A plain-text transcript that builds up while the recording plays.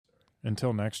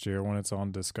until next year when it's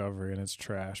on Discovery and it's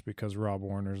trash because Rob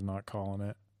Warner's not calling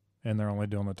it. And they're only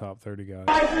doing the top 30 guys.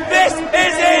 This is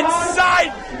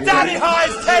insane! Danny High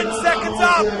is 10 seconds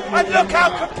up, and look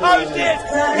how composed he is.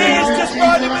 He is just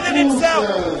riding within himself.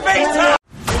 Feet up!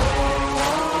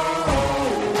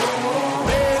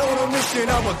 Man on a mission,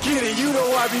 I'ma get it. You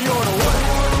know I be on a what?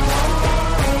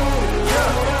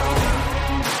 Yeah.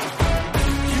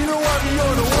 You know I be on a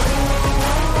what?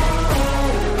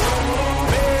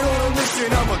 Man on a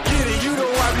mission, I'ma get it. You know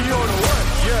I be on a what?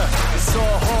 Yeah. It's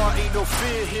all hard, ain't no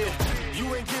fear here.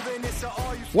 You ain't giving this to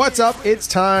all you. What's up? It's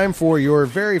time for your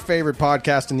very favorite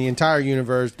podcast in the entire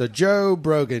universe, the Joe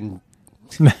Brogan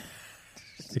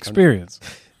Experience.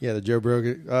 Yeah, the Joe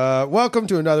Brogan. Welcome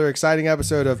to another exciting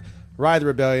episode of Ride the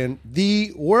Rebellion,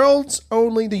 the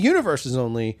universe's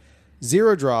only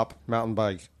zero drop mountain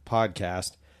bike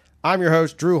podcast. I'm your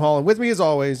host, Drew Holland. With me, as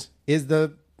always, is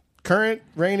the current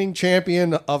reigning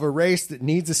champion of a race that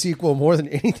needs a sequel more than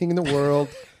anything in the world,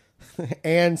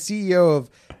 and CEO of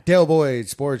Dale Boyd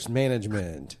Sports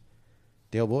Management,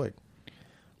 Dale Boyd.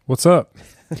 What's up?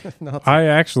 I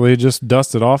actually just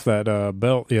dusted off that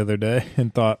belt the other day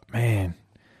and thought, man,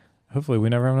 hopefully we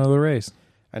never have another race.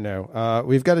 I know.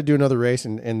 We've got to do another race,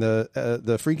 and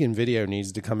the freaking video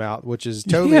needs to come out, which is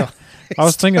totally. Yeah. I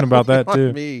was thinking about that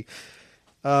too. Me.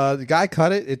 The guy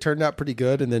cut it. It turned out pretty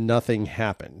good, and then nothing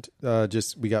happened.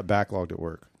 We got backlogged at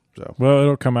work. So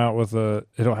it'll come out with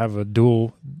it'll have a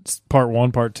dual part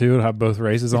 1, part 2. It'll have both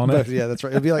races on it. Yeah, that's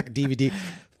right. It'll be like a DVD.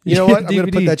 You know what? I'm going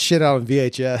to put that shit out on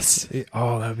VHS.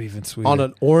 Oh, that'd be even sweeter. On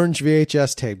an orange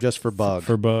VHS tape, just for Bug.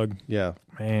 For Bug. Yeah.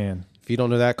 Man. If you don't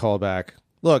know that callback.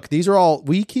 Look, these are all,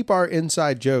 we keep our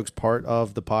inside jokes part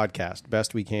of the podcast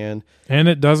best we can. And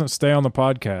it doesn't stay on the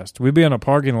podcast. We'd be in a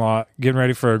parking lot getting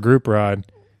ready for a group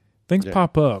ride. Things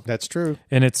pop up. That's true.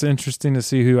 And it's interesting to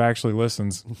see who actually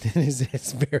listens.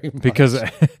 It's very much.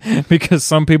 Because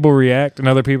some people react and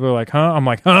other people are like, huh? I'm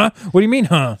like, huh? What do you mean,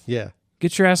 huh? Yeah.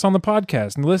 Get your ass on the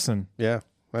podcast and listen. Yeah.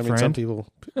 I mean, friend.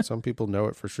 some people know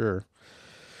it for sure.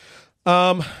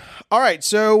 All right,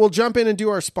 so we'll jump in and do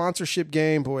our sponsorship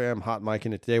game. Boy, I'm hot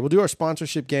micing it today. We'll do our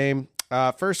sponsorship game.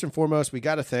 First and foremost, we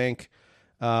got to thank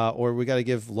we got to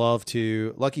give love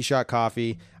to Lucky Shot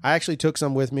Coffee. I actually took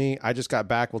some with me. I just got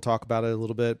back. We'll talk about it a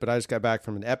little bit, but I just got back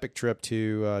from an epic trip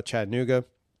to Chadsnooga,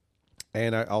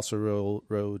 and I also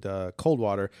rode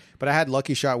Coldwater. But I had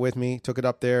Lucky Shot with me, took it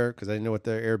up there because I didn't know what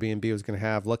the Airbnb was going to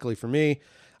have. Luckily for me,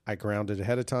 I grounded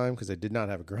ahead of time because I did not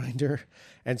have a grinder.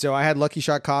 And so I had Lucky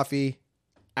Shot Coffee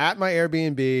at my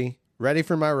Airbnb, ready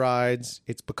for my rides.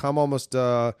 It's become almost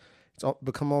a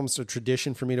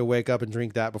tradition for me to wake up and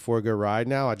drink that before I go ride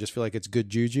now. I just feel like it's good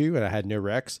juju, and I had no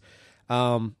wrecks.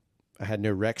 Son.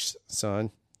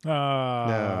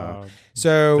 No.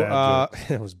 So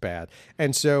it was bad.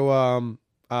 And so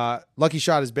Lucky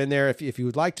Shot has been there. If you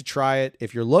would like to try it,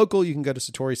 if you're local, you can go to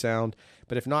Satori Sound.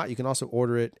 But if not, you can also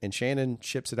order it, and Shannon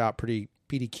ships it out pretty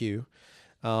PDQ.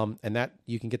 And that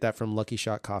you can get that from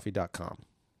LuckyShotCoffee.com.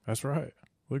 That's right.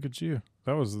 Look at you.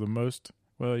 That was the most,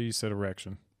 well, you said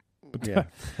erection. But yeah.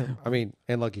 I mean,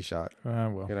 and Lucky Shot.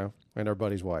 Well. You know, and our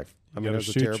buddy's wife. I mean, it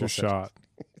was a terrible shot.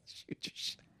 Shoot your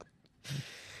shot.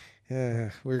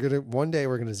 Yeah, one day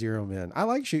we're gonna zero them in. I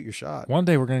like shoot your shot. One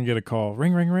day we're gonna get a call.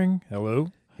 Ring, ring, ring.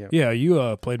 Hello. Yep. Yeah,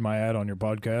 you played my ad on your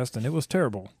podcast, and it was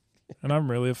terrible, and I'm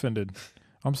really offended.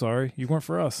 I'm sorry, you weren't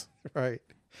for us. Right.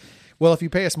 Well, if you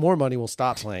pay us more money, we'll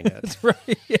stop playing it. That's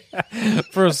right. Yeah.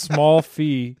 For a small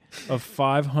fee of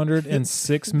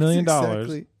 $506 million.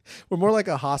 Exactly. We're more like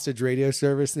a hostage radio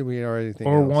service than we are anything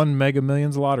or else. one Mega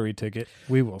Millions lottery ticket.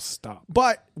 We will stop.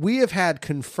 But we have had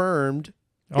confirmed.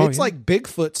 It's like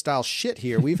Bigfoot style shit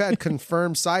here. We've had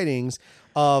confirmed sightings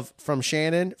from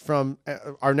Shannon, from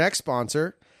our next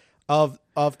sponsor, of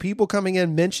people coming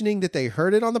in mentioning that they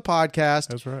heard it on the podcast.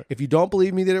 That's right. If you don't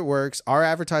believe me that it works, our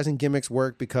advertising gimmicks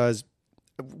work because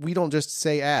we don't just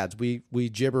say ads. We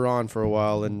gibber on for a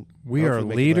while, and we are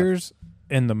leaders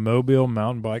in the Mobile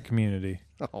mountain bike community.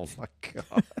 Oh my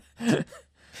God.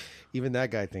 Even that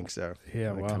guy thinks so.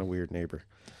 Yeah, wow. Kind of weird neighbor.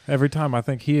 Every time I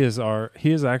think he is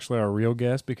actually our real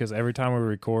guest, because every time we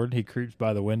record, he creeps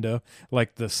by the window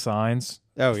like the signs.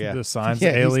 Oh yeah, the signs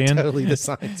alien. He's totally the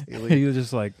signs alien. He was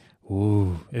just like,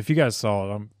 ooh. If you guys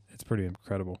saw it, it's pretty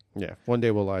incredible. Yeah, one day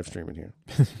we'll live stream it here,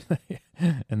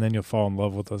 and then you'll fall in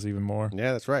love with us even more.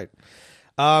 Yeah, that's right.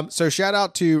 So shout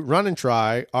out to Run and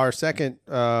Try, our second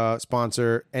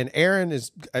sponsor, and Aaron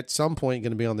is at some point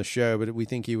going to be on the show, but we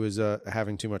think he was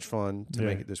having too much fun to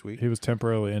make it this week. He was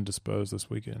temporarily indisposed this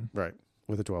weekend. Right.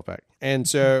 with a 12-pack. And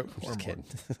so, I'm just kidding.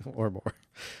 Or more.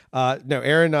 No,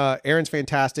 Aaron's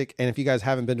fantastic. And if you guys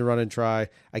haven't been to Run and Try,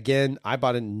 again, I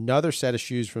bought another set of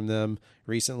shoes from them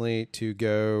recently to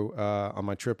go on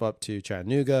my trip up to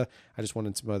Chattanooga. I just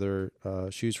wanted some other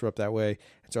shoes for up that way.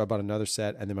 And so I bought another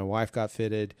set, and then my wife got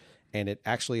fitted, and it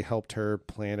actually helped her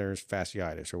plantar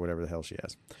fasciitis or whatever the hell she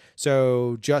has.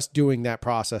 So just doing that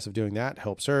process of doing that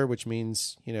helps her, which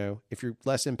means, you know, if you're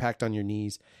less impact on your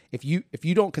knees, if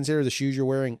you don't consider the shoes you're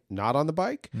wearing not on the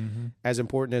bike as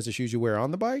important as the shoes you wear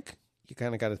on the bike, you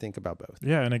kind of got to think about both.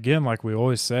 Yeah, and again, like we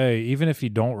always say, even if you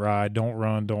don't ride, don't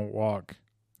run, don't walk,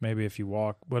 maybe if you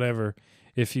walk, whatever,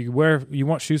 if you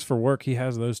want shoes for work, he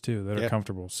has those too that are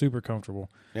comfortable, super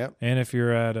comfortable. Yep. And if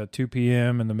you're at a 2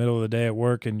 p.m. in the middle of the day at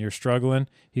work and you're struggling,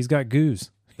 he's got goos.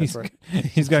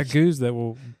 He's got goos that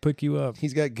will pick you up.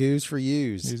 He's got goos for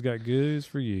use. He's got goos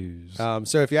for use.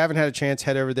 So if you haven't had a chance,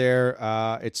 head over there.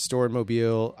 It's stored in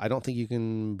Mobile. I don't think you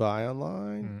can buy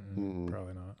online.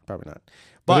 Probably not. Probably not.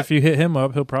 But if you hit him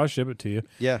up, he'll probably ship it to you.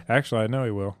 Yeah. Actually, I know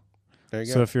he will. There you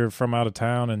go. So if you're from out of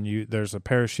town and there's a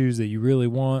pair of shoes that you really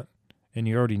want and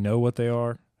you already know what they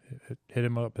are, hit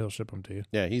him up. He'll ship them to you.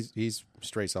 Yeah, he's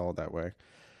straight solid that way.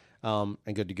 And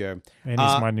good to go. And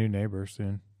he's my new neighbor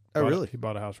soon. Oh, really? He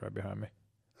bought a house right behind me.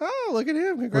 Oh, look at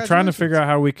him. Congratulations. We're trying to figure out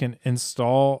how we can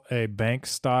install a bank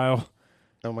style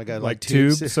oh my God, like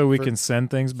tube so we can send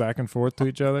things back and forth to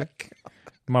each other.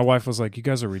 My wife was like, "You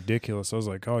guys are ridiculous." I was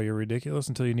like, "Oh, you're ridiculous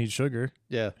until you need sugar."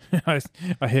 Yeah. I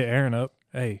hit Aaron up.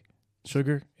 Hey,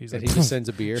 sugar? He's and like, he just sends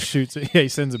a beer. Shoots it. Yeah, he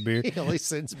sends a beer. He only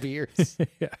sends beers.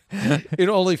 Yeah. It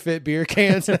only fit beer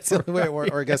cans. That's the only way it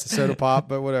works. Or I guess a soda pop,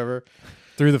 but whatever.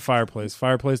 Through the fireplace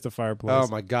to fireplace. Oh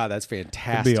my God, that's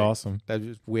fantastic. It'd be awesome. That's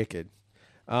just wicked.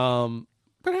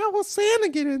 But how will Santa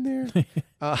get in there?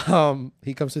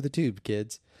 He comes through the tube,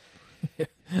 kids.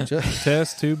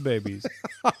 Test tube babies.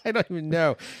 I don't even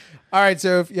know. All right,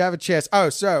 so if you have a chance.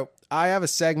 So I have a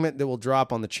segment that will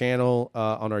drop on the channel,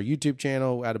 on our YouTube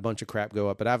channel. We had a bunch of crap go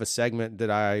up, but I have a segment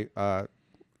that I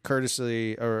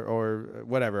courteously or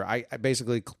whatever. I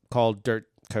basically called Dirt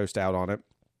Coast out on it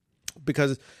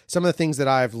because some of the things that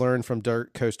I've learned from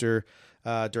Dirt Coaster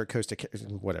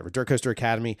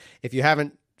Academy. If you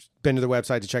haven't been to the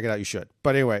website to check it out, you should.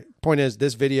 But anyway, point is,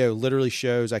 this video literally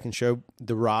shows I can show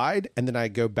the ride, and then I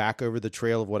go back over the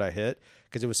trail of what I hit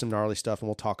because it was some gnarly stuff, and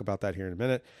we'll talk about that here in a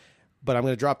minute. But I'm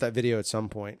going to drop that video at some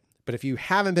point. But if you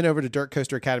haven't been over to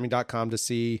dirtcoasteracademy.com to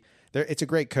see, it's a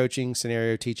great coaching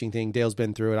scenario, teaching thing. Dale's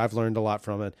been through it. I've learned a lot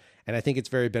from it. And I think it's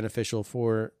very beneficial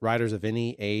for riders of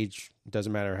any age. It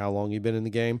doesn't matter how long you've been in the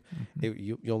game.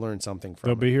 You'll learn something from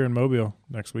it. They'll be here in Mobile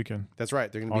next weekend. That's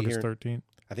right. They're going to be here. August 13th.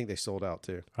 I think they sold out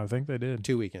too. I think they did.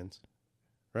 2 weekends,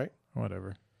 right?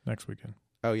 Whatever. Next weekend.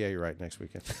 Oh, yeah, you're right. Next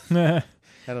weekend. I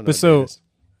don't know. But so,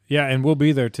 yeah, and we'll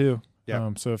be there too. Yeah.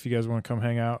 So if you guys want to come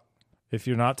hang out, if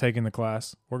you're not taking the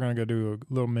class, we're going to go do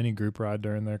a little mini group ride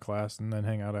during their class and then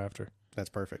hang out after. That's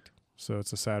perfect. So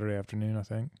it's a Saturday afternoon, I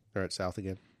think. They're at South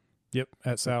again. Yep,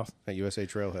 at South. At USA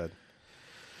Trailhead.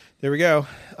 There we go.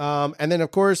 And then,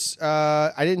 of course,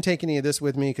 I didn't take any of this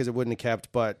with me because it wouldn't have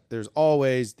kept, but there's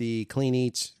always the Clean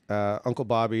Eats, Uncle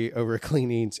Bobby over at Clean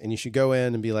Eats, and you should go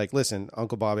in and be like, listen,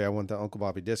 Uncle Bobby, I want the Uncle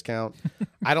Bobby discount.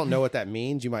 I don't know what that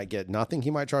means. You might get nothing.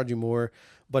 He might charge you more.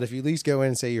 But if you at least go in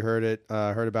and say you heard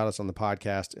about us on the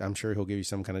podcast, I'm sure he'll give you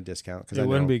some kind of discount. It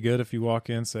wouldn't be good if you walk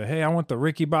in and say, hey, I want the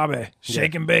Ricky Bobby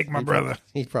shake and bake, my brother.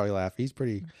 He'd probably laugh. He's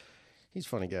a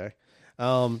funny guy.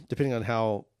 Depending on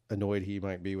how annoyed he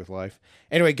might be with life.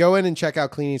 Anyway, go in and check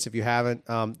out Clean Eats if you haven't.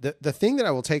 The thing that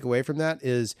I will take away from that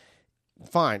is,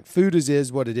 fine, food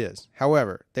is what it is.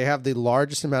 However, they have the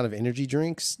largest amount of energy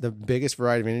drinks, the biggest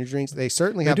variety of energy drinks. They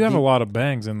certainly have a lot of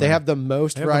bangs in there. They have the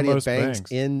most variety of bangs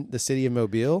in the city of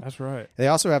Mobile. That's right. They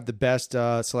also have the best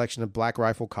selection of Black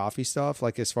Rifle coffee stuff,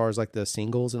 like as far as like the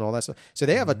singles and all that stuff. So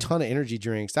they have a ton of energy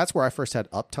drinks. That's where I first had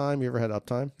Uptime. You ever had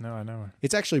Uptime? No, I know.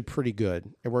 It's actually pretty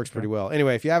good. It works pretty well.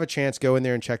 Anyway, if you have a chance, go in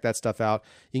there and check that stuff out.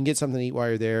 You can get something to eat while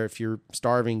you're there. If you're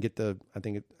starving, get I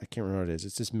can't remember what it is.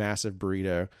 It's this massive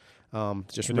burrito.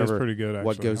 Just remember pretty good, actually.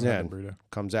 What goes in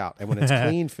comes out. And when it's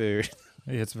clean food,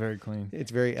 it's very clean.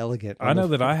 It's very elegant. I know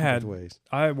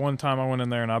that one time I went in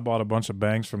there and I bought a bunch of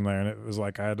bangs from there, and it was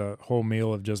like I had a whole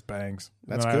meal of just bangs.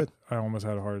 That's good. I almost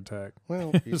had a heart attack.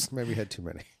 Well, you maybe had too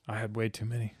many. I had way too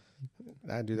many.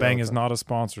 I do that. Bang is not a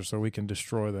sponsor, so we can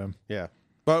destroy them. Yeah.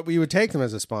 But we would take them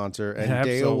as a sponsor, and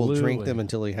Dale will drink them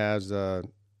until he has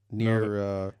cocaine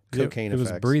effects. It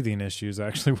was breathing issues,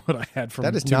 actually, what I had from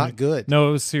that is not good. No,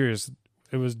 it was serious.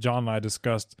 It was John and I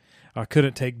discussed. I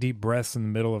couldn't take deep breaths in the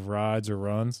middle of rides or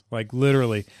runs. Like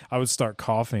literally, I would start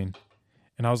coughing,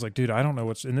 and I was like, "Dude, I don't know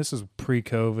what's." And this is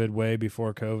pre-COVID, way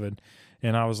before COVID,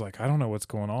 And I was like, I don't know what's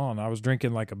going on. I was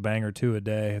drinking like a bang or two a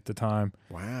day at the time.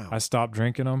 Wow. I stopped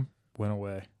drinking them, went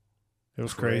away. It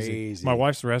was crazy. My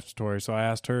wife's respiratory, so I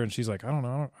asked her, and she's like, I don't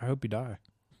know. I hope you die.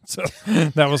 So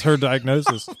that was her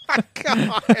diagnosis. Oh my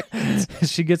God.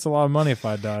 She gets a lot of money if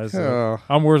I die. So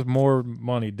I'm worth more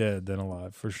money dead than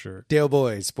alive, for sure. Dale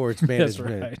Boys, sports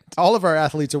management. That's right. All of our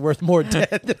athletes are worth more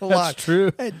dead than alive. That's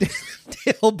true.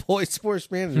 Dale Boys,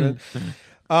 sports management.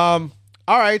 All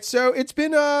right, so it's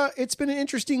been an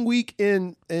interesting week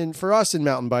in for us in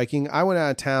mountain biking. I went out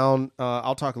of town.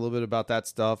 I'll talk a little bit about that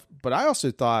stuff, but I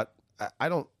also thought I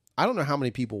don't know how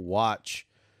many people watch,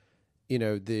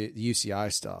 the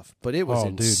UCI stuff, but it was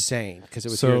insane because it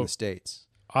was here in the States.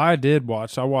 I did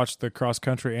watch. I watched the cross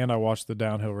country and I watched the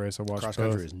downhill race. I watched cross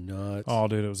both. country is nuts. Oh,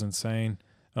 dude, it was insane.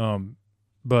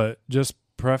 But just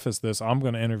preface this, I'm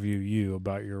going to interview you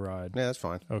about your ride. Yeah, that's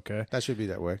fine. Okay, that should be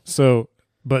that way. So,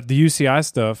 but the UCI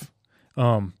stuff,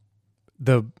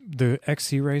 the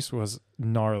XC race was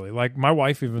gnarly. Like my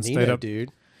wife even stayed up,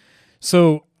 dude.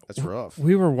 So that's rough.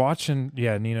 We were watching.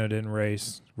 Yeah, Nino didn't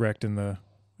race, wrecked in the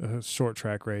short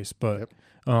track race, but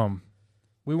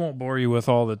we won't bore you with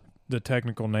all the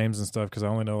technical names and stuff because I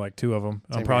only know like two of them.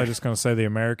 I'm probably just going to say the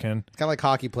American. It's kind of like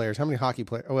hockey players. How many hockey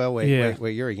players? Oh, well, wait.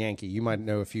 You're a Yankee. You might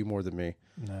know a few more than me.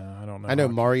 No, I don't know. I know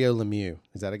Mario Lemieux.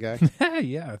 Is that a guy?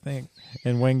 Yeah, I think.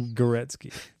 And Wayne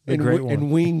Gretzky,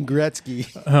 And Wayne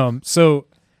Gretzky. So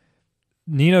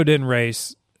Nino didn't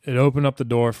race. It opened up the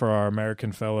door for our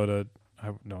American fellow to.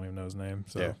 I don't even know his name,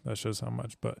 so that shows how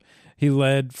much. But he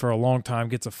led for a long time,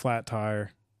 gets a flat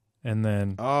tire, and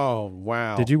then oh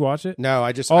wow! Did you watch it? No,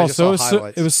 I just saw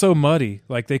highlights. It was so muddy,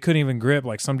 like they couldn't even grip.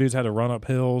 Like some dudes had to run up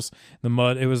hills. The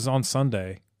mud. It was on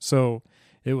Sunday, so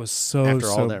it was after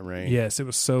all that rain. Yes, it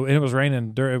was so, and it was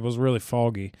raining. It was really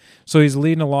foggy. So he's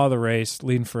leading a lot of the race,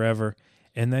 leading forever,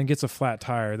 and then gets a flat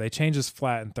tire. They change his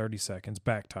flat in 30 seconds,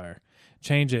 back tire.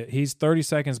 Change it. He's 30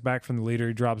 seconds back from the leader.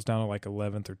 He drops down to like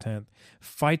 11th or 10th.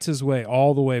 Fights his way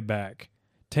all the way back.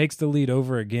 Takes the lead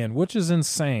over again, which is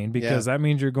insane because that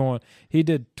means you're going. He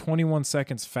did 21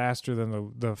 seconds faster than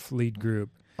the lead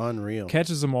group. Unreal.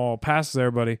 Catches them all, passes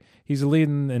everybody. He's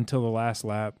leading until the last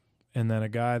lap, and then a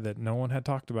guy that no one had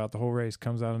talked about the whole race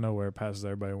comes out of nowhere, passes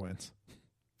everybody, wins.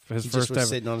 He just was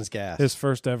sitting on his gas. His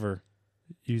first ever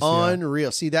UCI.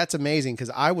 Unreal. See, that's amazing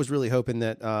because I was really hoping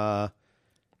that.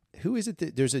 Who is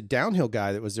it? There's a downhill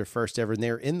guy that was their first ever, and they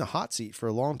were in the hot seat for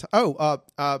a long time. Oh,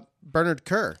 Bernard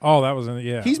Kerr. Oh, that was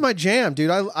yeah. He's my jam,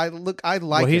 dude. I like.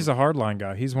 Well, he's a hardline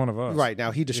guy. He's one of us. Right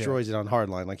now, he destroys it on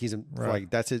hardline. Like he's like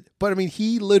that's it. But I mean,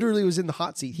 he literally was in the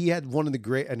hot seat. He had one of the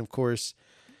great, and of course,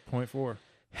 0.4.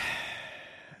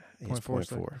 He's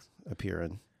 0.4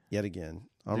 appearing yet again.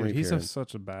 Dude, he's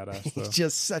such a badass. Though. He's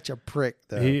just such a prick,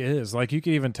 though. He is. Like you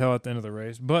can even tell at the end of the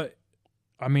race, but.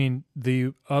 I mean,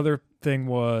 the other thing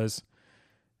was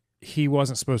he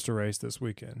wasn't supposed to race this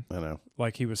weekend. I know.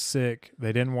 Like he was sick.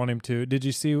 They didn't want him to. Did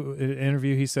you see an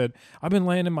interview? He said, I've been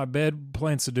laying in my bed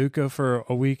playing Sudoku for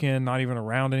a weekend, not even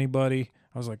around anybody.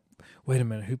 I was like, wait a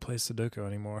minute, who plays Sudoku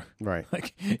anymore? Right.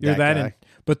 Like you're that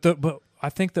but I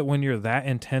think that when you're that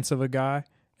intense of a guy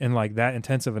and like that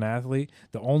intense of an athlete,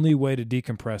 the only way to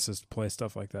decompress is to play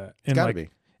stuff like that. It's gotta be.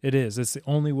 It is. It's the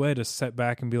only way to sit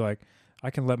back and be like, I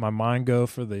can let my mind go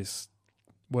for this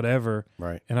whatever,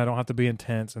 right? And I don't have to be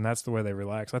intense, and that's the way they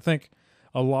relax. I think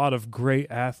a lot of great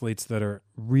athletes that are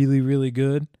really, really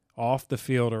good off the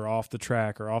field or off the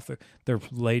track or they're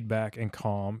laid back and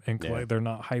calm and they're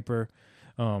not hyper.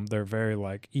 They're very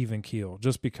like even keel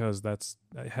just because that's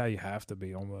how you have to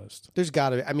be almost. There's got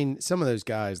to. I mean, some of those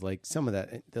guys, like some of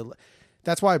that.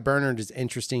 That's why Bernard is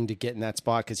interesting to get in that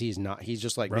spot because he's not. He's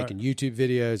just like making YouTube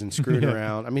videos and screwing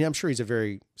around. I mean, I'm sure he's a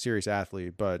very serious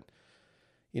athlete, but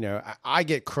I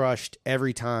get crushed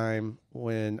every time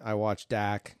when I watch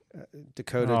Dak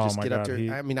Dakota get up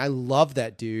there. I mean, I love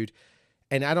that dude,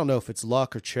 and I don't know if it's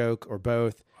luck or choke or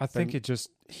both. I think he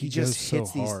just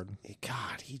hits hard.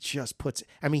 God, he just puts.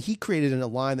 I mean, he created a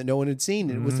line that no one had seen,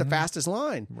 and it was the fastest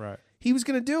line. Right. He was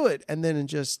going to do it, and then in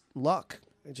just luck.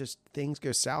 It just things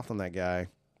go south on that guy.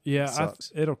 Yeah,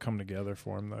 it'll come together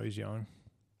for him though. He's young.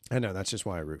 I know. That's just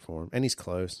why I root for him, and he's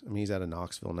close. I mean, he's out of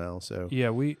Knoxville now, so yeah.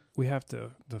 We have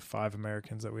to the 5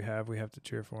 Americans that we have to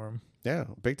cheer for him. Yeah,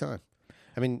 big time.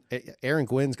 I mean, Aaron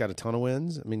Gwynn's got a ton of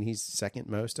wins. I mean, he's second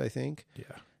most, I think.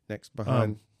 Yeah, next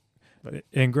behind.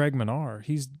 And Greg Menard,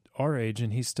 he's our age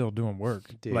and he's still doing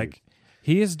work. Dude. Like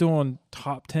he is doing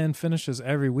top 10 finishes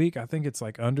every week. I think it's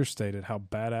like understated how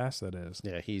badass that is.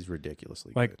 Yeah, he's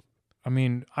ridiculously like, good. I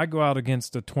mean, I go out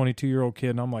against a 22-year-old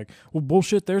kid and I'm like, well,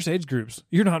 bullshit, there's age groups.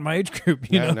 You're not my age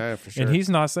group, you know? No, for sure. And he's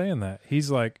not saying that. He's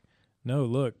like, no,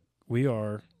 look,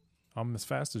 I'm as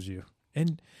fast as you.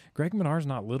 And Greg Menard's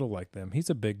not little like them. He's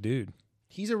a big dude.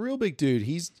 He's a real big dude.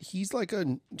 He's like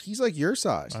your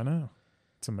size. I know.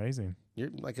 It's amazing. You're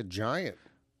like a giant.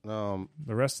 The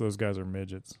rest of those guys are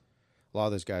midgets. A lot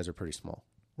of those guys are pretty small.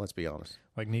 Let's be honest.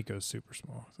 Like Nico's super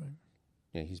small, I think.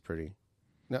 Yeah, he's pretty.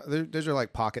 No, those are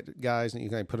like pocket guys, and you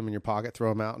can put them in your pocket, throw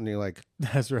them out, and you like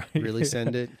that's right. Really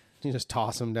send it. You just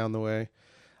toss them down the way.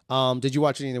 Did you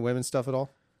watch any of the women's stuff at all?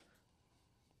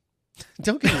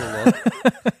 Don't give me a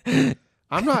look.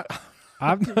 I'm not.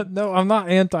 I'm not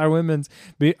anti-women's.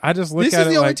 I just look this at it. This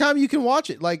is the only like, time you can watch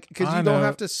it, like because you don't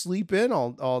have to sleep in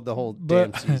all the whole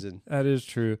damn season. That is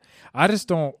true. I just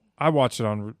don't. I watch it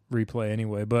on replay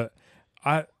anyway. But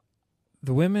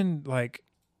the women, like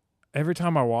every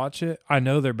time I watch it, I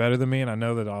know they're better than me, and I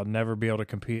know that I'll never be able to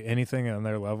compete anything on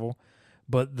their level.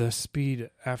 But the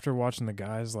speed after watching the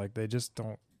guys, like they just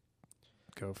don't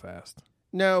go fast.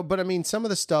 No, but I mean, some of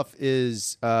the stuff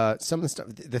is some of the stuff.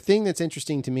 The thing that's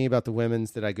interesting to me about the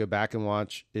women's that I go back and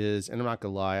watch is, and I'm not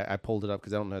gonna lie, I pulled it up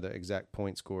because I don't know the exact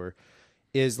point score.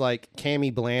 Is like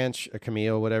Cammie Blanche or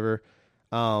Camille, whatever.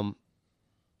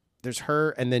 There's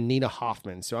her and then Nina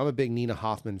Hoffman. So I'm a big Nina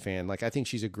Hoffman fan. Like I think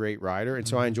she's a great rider, and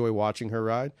so I enjoy watching her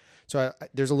ride. So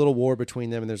there's a little war between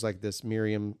them, and there's like this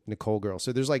Miriam Nicole girl.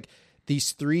 So there's like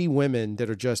these three women that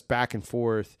are just back and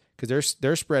forth. Because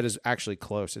their spread is actually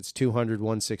close. It's 200,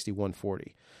 160,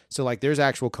 140. So, like, there's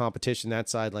actual competition that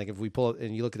side. Like, if we pull it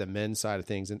and you look at the men's side of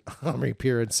things, and Omri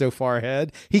Piran's so far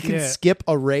ahead, he can skip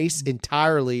a race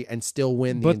entirely and still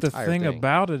win the entire thing. But the thing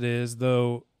about it is,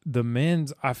 though, the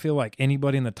men's, I feel like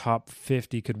anybody in the top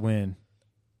 50 could win.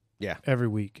 Yeah. Every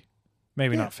week.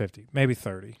 Maybe not 50. Maybe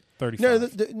 30.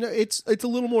 35. No, it's a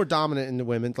little more dominant in the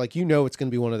women. Like, it's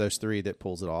going to be one of those three that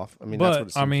pulls it off. I mean, that's what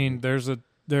it seems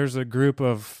there's a group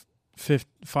of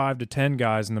 5 to 10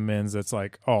 guys in the men's that's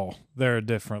like, oh, they're a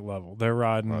different level. They're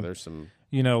riding. Oh, there's some.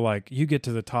 Like you get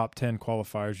to the top 10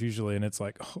 qualifiers usually, and it's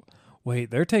like, oh, wait,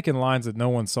 they're taking lines that no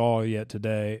one saw yet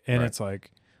today, and it's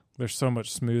like they're so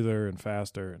much smoother and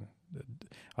faster. And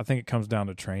I think it comes down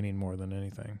to training more than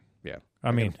anything. Yeah,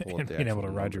 I mean, and being able to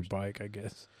ride your bike, I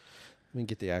guess. Let me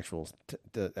get the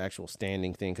actual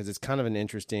standing thing because it's kind of an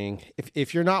interesting.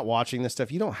 If you're not watching this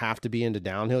stuff, you don't have to be into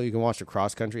downhill. You can watch the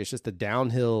cross country. It's just the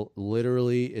downhill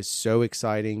literally is so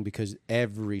exciting because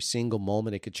every single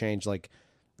moment it could change. Like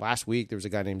last week, there was a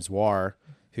guy named Zwar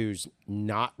who's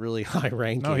not really high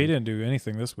ranking. No, he didn't do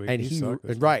anything this week.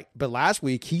 And right, but last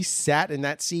week he sat in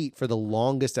that seat for the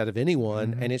longest out of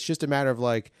anyone, and it's just a matter of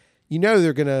like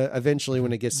they're gonna eventually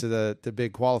when it gets to the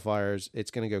big qualifiers, it's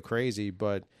gonna go crazy,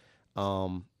 but.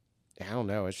 I don't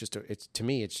know. It's to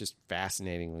me, it's just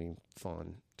fascinatingly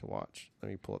fun to watch. Let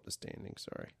me pull up the standings.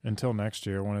 Sorry. Until next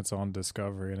year when it's on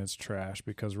Discovery and it's trash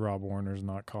because Rob Warner's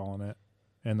not calling it,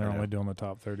 and they're only doing the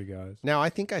top 30 guys. Now I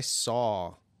think I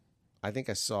saw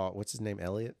what's his name,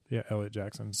 Elliot. Yeah, Elliot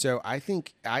Jackson. So I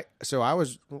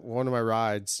was one of my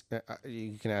rides.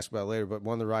 You can ask about it later, but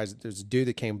one of the rides there's a dude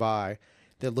that came by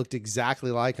that looked exactly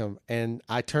like him. And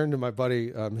I turned to my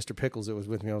buddy, Mr. Pickles, that was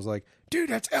with me. I was like, dude,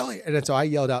 that's Elliot. And then so I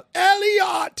yelled out,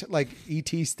 Elliot, like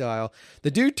E.T. style. The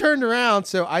dude turned around.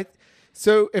 So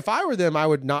if I were them, I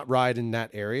would not ride in that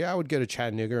area. I would go to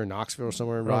Chattanooga or Knoxville or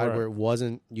somewhere and ride where it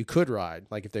wasn't, you could ride,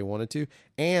 like if they wanted to.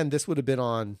 And this would have been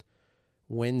on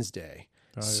Wednesday.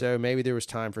 So maybe there was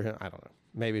time for him. I don't know.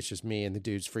 Maybe it's just me and the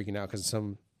dude's freaking out because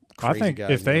some crazy I think guy.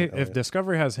 if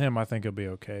Discovery has him, I think it'll be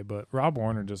okay. But Rob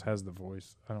Warner just has the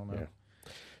voice. I don't know.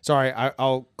 Yeah. Sorry,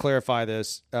 I'll clarify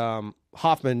this.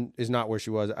 Hoffman is not where she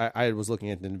was. I was looking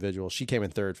at the individual. She came in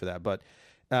third for that. But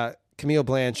Camille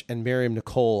Blanche and Miriam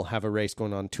Nicole have a race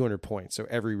going on 200 points. So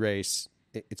every race,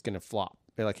 it's going to flop.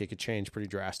 Like it could change pretty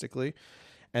drastically.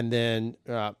 And then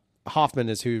Hoffman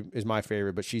is my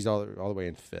favorite, but she's all the way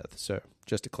in fifth. So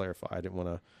just to clarify, I didn't want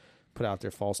to put out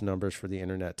there false numbers for the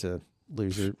internet to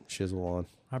lose your shizzle on.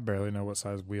 I barely know what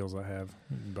size wheels I have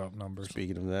about numbers.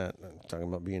 Speaking of that, I'm talking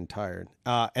about being tired.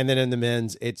 And then in the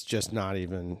men's, it's just not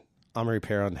even. Omri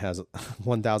Piran has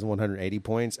 1,180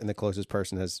 points, and the closest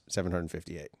person has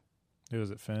 758. Who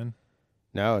is it, Finn?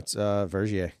 No, it's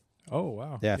Vergier. Oh,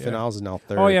 wow. Yeah, Finn Alls is now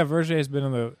third. Oh, yeah, Vergier's been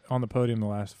on the podium the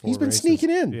last 4 He's been races. sneaking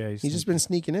in. Yeah, he's just been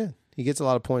sneaking in. He gets a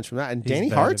lot of points from that. And He's Danny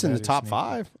bad Hart's at in the that. top He's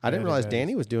 5. I didn't Bad realize at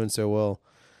Danny was doing so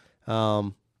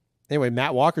well. Anyway,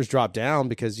 Matt Walker's dropped down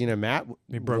because, Matt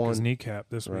He broke won. his kneecap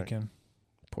this weekend.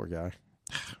 Poor guy.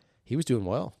 He was doing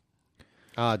well.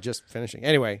 Just finishing.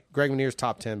 Anyway, Greg Manier's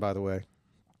top 10, by the way.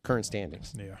 Current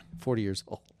standings. Yeah. 40 years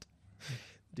old.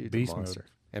 Dude's Beast a monster. mode.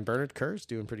 And Bernard Kerr's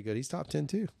doing pretty good. He's top 10,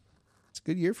 too. It's a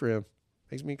good year for him.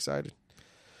 Makes me excited.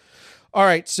 All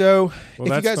right, so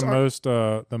Well, that's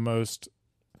the most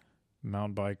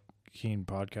mountain bike keen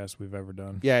podcast we've ever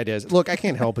done. Yeah, it is. Look, I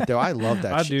can't help it though. I love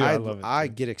that. I do. I love it. I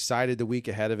get excited the week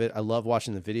ahead of it. I love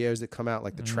watching the videos that come out,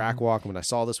 like the track walk. When I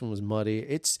saw this one was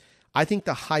muddy, I think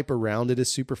the hype around it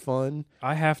is super fun.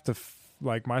 I have to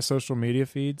like my social media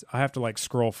feeds. I have to like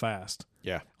scroll fast.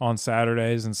 Yeah. On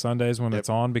Saturdays and Sundays when it's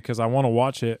on because I want to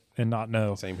watch it and not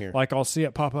know. Same here. Like I'll see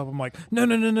it pop up. I'm like, no.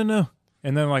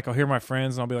 And then like I'll hear my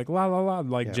friends and I'll be like, la la la.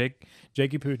 Like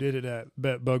Jakey Poo did it at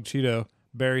Bug Cheeto.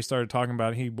 Barry started talking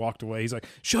about it. He walked away. He's like,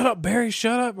 shut up, Barry,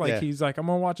 shut up. Like he's like, I'm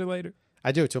gonna watch it later.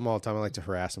 I do it to him all the time. I like to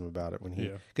harass him about it when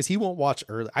because he won't watch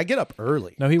early. I get up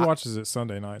early. No, he watches it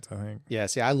Sunday nights, I think. Yeah,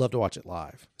 see, I love to watch it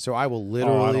live. So I will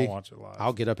literally I don't watch it live.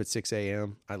 I'll get up at 6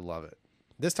 a.m. I love it.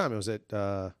 This time it was at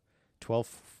 12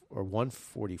 or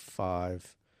 1:45.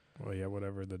 Well, yeah,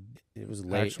 whatever. It was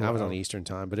late. I was on Eastern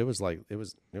time, but it was like it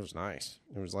was nice.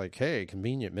 It was like, hey,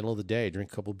 convenient, middle of the day,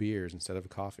 drink a couple beers instead of a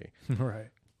coffee. Right.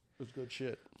 It was good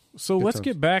shit. So let's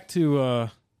get back to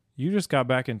you just got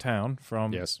back in town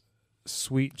from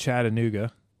sweet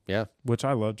Chattanooga. Yeah. Which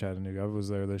I love Chattanooga. I was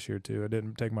there this year too. I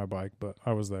didn't take my bike, but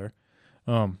I was there. It's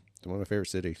one of my favorite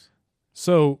cities.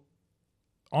 So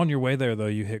on your way there though,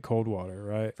 you hit Coldwater,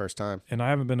 right? First time. And I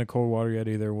haven't been to Coldwater yet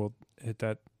either. We'll hit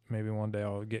that maybe one day.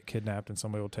 I'll get kidnapped and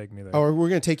somebody will take me there. Oh, we're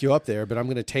going to take you up there, but I'm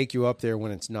going to take you up there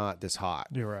when it's not this hot.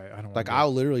 You're right. I don't like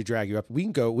I'll literally drag you up.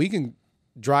 We can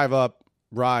drive up,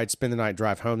 ride, spend the night,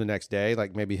 drive home the next day,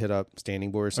 like maybe hit up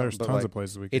Standing Boy or something. There's tons of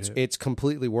places we can hit. It's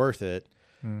completely worth it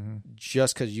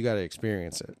just because you got to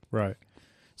experience it. Right.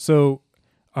 So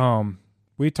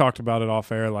we talked about it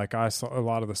off air. Like I saw a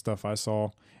lot of the stuff I saw.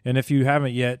 And if you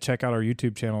haven't yet, check out our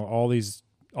YouTube channel.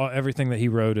 Everything that he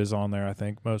rode is on there, I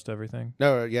think. Most everything.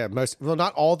 No, yeah.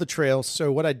 Not all the trails.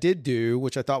 So what I did do,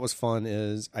 which I thought was fun,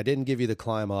 is I didn't give you the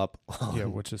climb up. Yeah,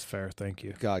 which is fair. Thank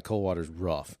you. God, Coldwater's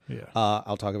rough. Yeah.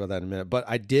 I'll talk about that in a minute. But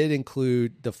I did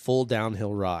include the full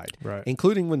downhill ride. Right.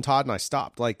 Including when Todd and I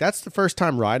stopped. Like, that's the first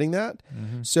time riding that.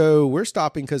 So we're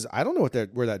stopping because I don't know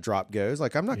where that drop goes.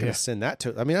 Like, I'm not going to send that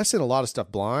to... I mean, I sent a lot of stuff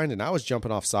blind, and I was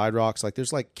jumping off side rocks. Like,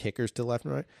 there's, like, kickers to the left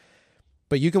and right.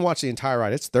 But you can watch the entire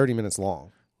ride. It's 30 minutes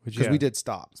long. Because we did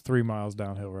stop. It's 3 miles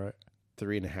downhill, right?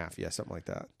 3.5, yeah, something like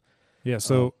that. Yeah,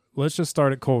 so let's just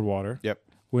start at Coldwater. Yep.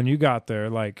 When you got there,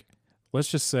 like, let's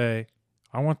just say,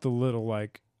 I want the little,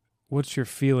 like, what's your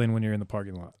feeling when you're in the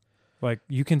parking lot? Like,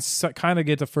 you can kind of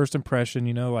get the first impression,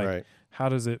 you know, like, how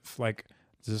does it, like,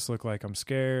 does this look like I'm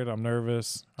scared, I'm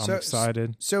nervous, I'm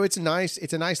excited? So it's a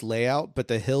nice layout, but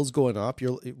the hills going up,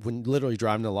 when literally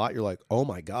driving a lot, you're like, oh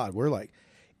my God, we're like,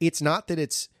 it's not that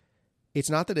it's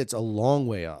a long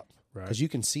way up because you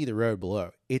can see the road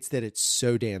below. It's that it's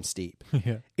so damn steep.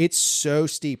 Yeah. It's so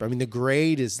steep. I mean, the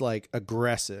grade is like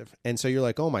aggressive. And so you're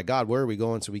like, oh my God, where are we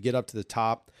going? So we get up to the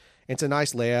top. It's a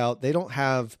nice layout. They don't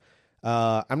have,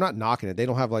 I'm not knocking it. They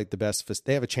don't have like the best,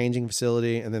 they have a changing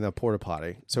facility and then a porta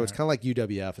potty. So it's kind of like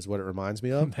UWF is what it reminds me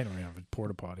of. They don't even have a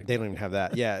porta potty. They don't even have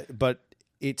that. Yeah. But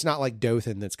it's not like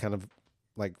Dothan that's kind of,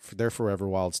 like their Forever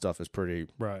Wild stuff is pretty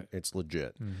It's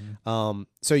legit.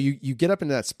 So you get up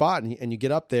into that spot and you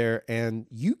get up there and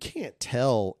you can't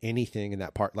tell anything in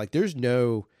that part. Like there's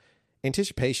no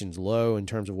anticipation's low in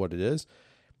terms of what it is.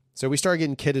 So we started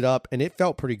getting kitted up and it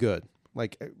felt pretty good.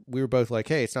 Like we were both like,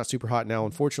 hey, it's not super hot now.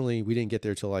 Unfortunately, we didn't get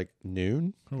there till like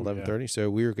noon, 11:30. So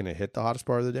we were going to hit the hottest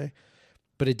part of the day,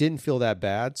 but it didn't feel that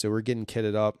bad. So we're getting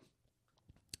kitted up.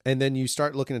 And then you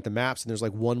start looking at the maps and there's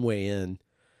like one way in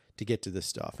to get to this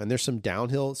stuff. And there's some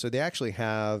downhill. So they actually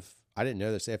have, I didn't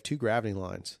know this, they have 2 gravity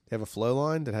lines. They have a flow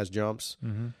line that has jumps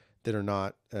that are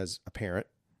not as apparent,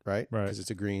 right? Because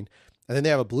it's a green. And then they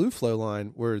have a blue flow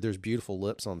line where there's beautiful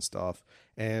lips on stuff.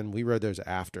 And we rode those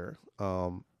after.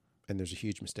 And there's a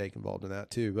huge mistake involved in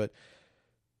that too. But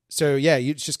so yeah,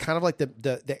 it's just kind of like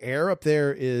the air up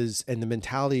there is, and the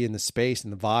mentality and the space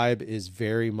and the vibe is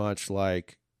very much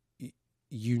like,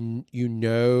 you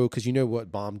know, because you know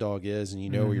what Bomb Dog is and you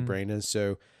know where your brain is.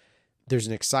 So there's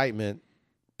an excitement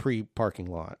pre-parking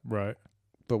lot. Right.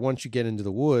 But once you get into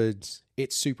the woods,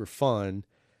 it's super fun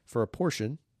for a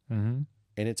portion. And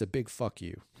it's a big fuck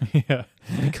you. Yeah.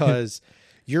 Because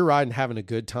you're riding, having a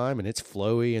good time and it's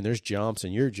flowy and there's jumps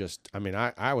and you're just, I mean,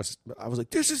 I was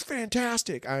like, this is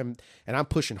fantastic. I'm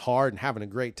pushing hard and having a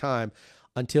great time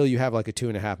until you have like a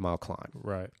 2.5 mile climb.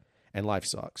 Right. And life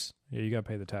sucks. Yeah, you got to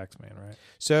pay the tax man, right?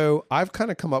 So I've kind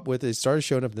of come up with it. Started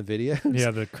showing up in the videos.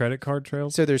 Yeah, the credit card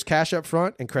trails. So there's cash up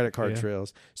front and credit card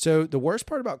trails. So the worst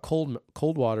part about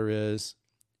Coldwater is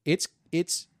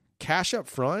it's cash up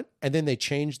front and then they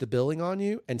change the billing on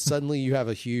you and suddenly you have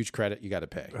a huge credit you got to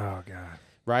pay. Oh God.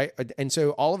 right? And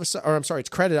so all of a sudden, or I'm sorry, it's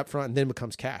credit up front and then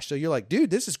becomes cash. So you're like, dude,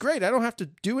 this is great. I don't have to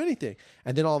do anything.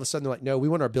 And then all of a sudden they're like, no, we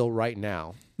want our bill right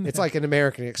now. It's like an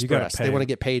American Express. They want to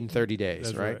get paid in 30 days,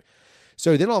 That's right?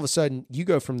 So then all of a sudden you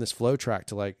go from this flow track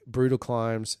to like brutal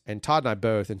climbs, and Todd and I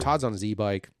both, and Todd's on his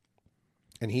e-bike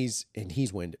and he's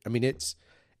winded. I mean, it's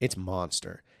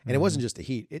monster. And it wasn't just the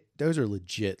heat. Those are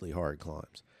legitly hard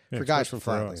climbs for guys from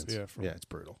Flatlands. Yeah, it's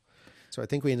brutal. So I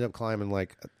think we ended up climbing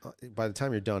like, by the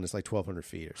time you're done, it's like 1,200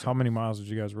 feet or something. How many miles did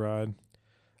you guys ride?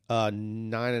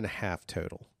 9.5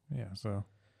 total. Yeah,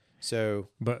 So,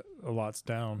 but a lot's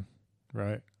down,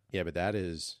 right? yeah, but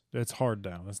It's hard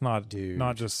down. It's not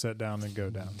just sit down and go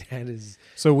down. that is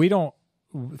So we don't.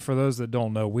 For those that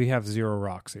don't know, we have 0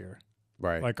 rocks here.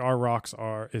 right. Like our rocks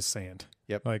is sand.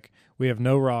 Yep. Like we have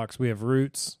no rocks. We have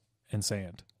roots and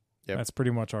sand. Yep. That's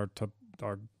pretty much our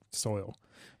soil.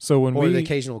 So when or the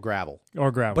occasional gravel,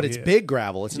 or gravel, but it's big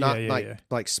gravel. It's not yeah.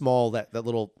 like small that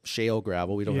little shale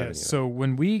gravel. We don't have any. So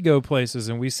when we go places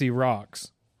and we see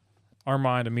rocks, our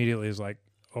mind immediately is like,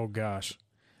 oh gosh,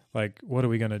 like what are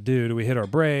we gonna do? Do we hit our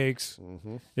brakes?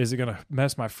 Mm-hmm. Is it gonna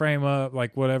mess my frame up?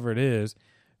 Like whatever it is.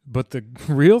 But the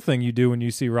real thing you do when you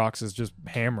see rocks is just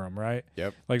hammer them, right?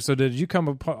 Yep. Like, so did you come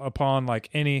upon like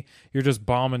you're just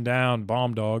bombing down,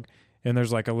 bomb dog, and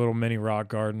there's like a little mini rock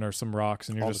garden or some rocks,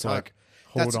 and you're All just the time. like,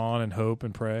 hold on and hope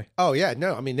and pray? Oh yeah,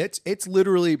 no. I mean, it's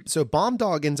literally, so Bomb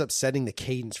Dog ends up setting the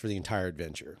cadence for the entire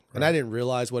adventure, and I didn't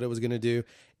realize what it was going to do.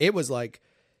 It was like,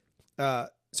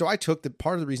 so I took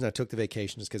part of the reason I took the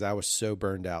vacation is because I was so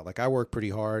burned out. Like I work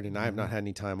pretty hard and I have not had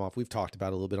any time off. We've talked about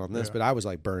it a little bit on this, but I was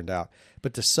like burned out.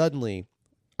 But to suddenly,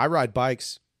 I ride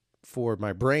bikes for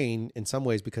my brain in some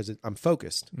ways because I'm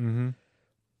focused. Mm-hmm.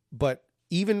 But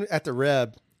even at the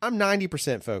Reb, I'm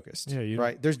 90% focused. Yeah,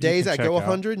 right. There's days I go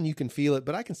 100 and you can feel it,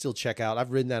 but I can still check out.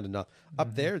 I've ridden that enough.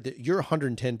 Up there, you're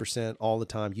 110% all the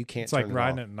time. You can't. It's like turn it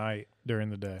riding off. at night during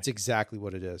the day. It's exactly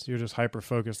what it is. You're just hyper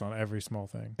focused on every small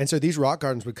thing. And so these rock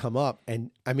gardens would come up,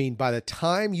 and I mean, by the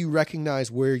time you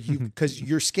recognize where you, because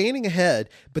you're scanning ahead,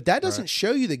 but that doesn't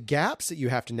show you the gaps that you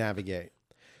have to navigate.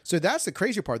 So that's the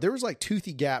crazy part. There was like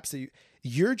toothy gaps that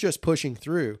you're just pushing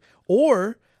through.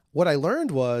 Or what I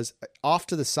learned was off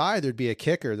to the side, there'd be a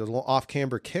kicker, the little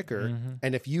off-camber kicker. Mm-hmm.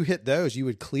 And if you hit those, you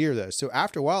would clear those. So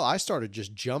after a while, I started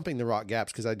just jumping the rock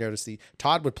gaps because I noticed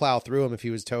Todd would plow through them if he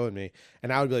was towing me.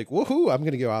 And I would be like, woohoo, I'm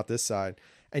going to go out this side.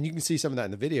 And you can see some of that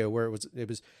in the video where it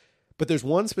was, but there's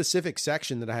one specific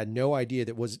section that I had no idea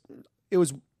it was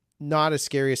not as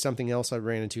scary as something else I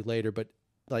ran into later, but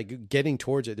like getting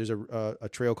towards it, there's a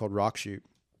trail called Rock Chute.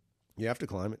 You have to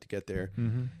climb it to get there.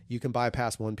 Mm-hmm. You can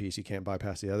bypass one piece. You can't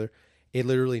bypass the other. It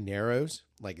literally narrows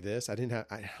like this. I don't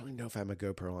even know if I have my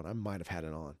GoPro on. I might have had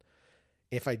it on.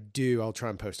 If I do, I'll try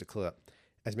and post a clip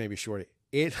as maybe shorty.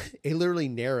 It literally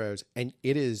narrows, and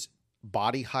it is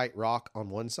body height rock on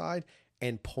one side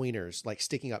and pointers like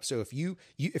sticking up. So if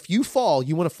you fall,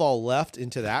 you want to fall left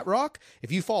into that rock.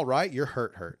 If you fall right, you're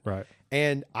hurt. Right.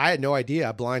 And I had no idea.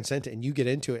 I blind sent it, and you get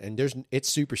into it, and it's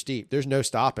super steep. There's no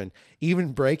stopping.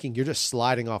 Even braking, you're just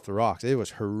sliding off the rocks. It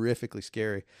was horrifically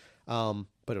scary, but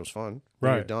it was fun.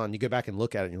 When you're done, you go back and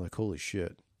look at it, and you're like, holy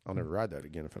shit, I'll never ride that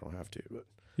again if I don't have to. But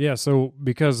yeah, so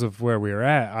because of where we were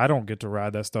at, I don't get to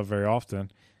ride that stuff very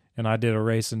often. And I did a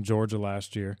race in Georgia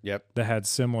last year. Yep. That had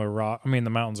similar rock. I mean, the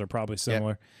mountains are probably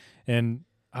similar. Yep.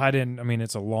 And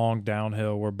it's a long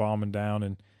downhill. We're bombing down.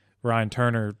 And Ryan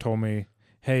Turner told me,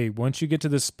 hey, once you get to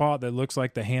this spot that looks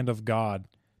like the hand of God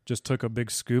just took a big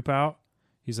scoop out,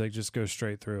 he's like, just go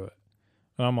straight through it.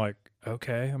 And I'm like,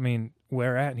 okay. I mean,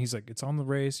 where at? And he's like, it's on the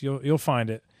race. You'll find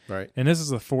it. Right. And this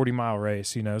is a 40-mile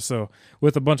race, so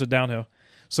with a bunch of downhill.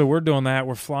 So we're doing that.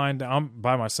 We're flying down. I'm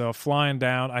by myself, flying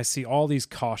down. I see all these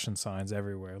caution signs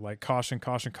everywhere, like caution,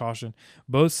 caution, caution.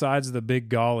 Both sides of the big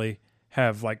gully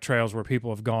have like trails where people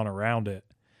have gone around it.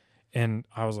 And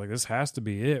I was like, this has to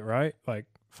be it, right? Like,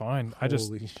 fine. I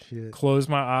just close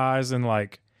my eyes and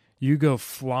like you go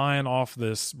flying off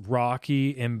this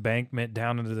rocky embankment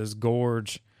down into this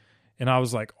gorge. And I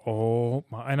was like, oh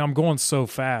my, and I'm going so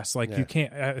fast. Like you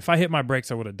can't, if I hit my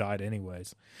brakes, I would have died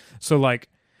anyways. So like,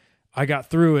 I got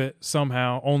through it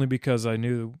somehow only because I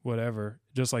knew whatever,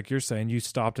 just like you're saying, you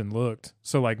stopped and looked.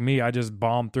 So like me, I just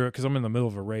bombed through it because I'm in the middle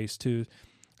of a race too.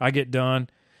 I get done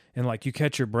and like you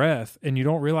catch your breath and you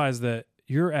don't realize that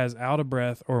you're as out of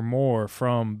breath or more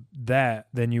from that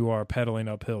than you are pedaling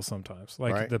uphill sometimes.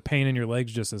 Like the pain in your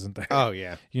legs just isn't there. Oh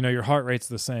yeah. Your heart rate's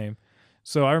the same.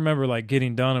 So I remember like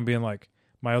getting done and being like,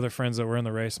 my other friends that were in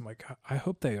the race, I'm like, I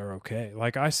hope they are okay.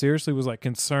 Like I seriously was like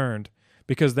concerned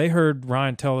because they heard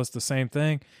Ryan tell us the same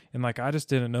thing. And like, I just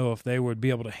didn't know if they would be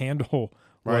able to handle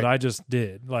what I just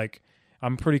did. Like,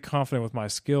 I'm pretty confident with my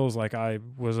skills. Like I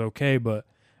was okay, but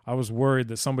I was worried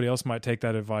that somebody else might take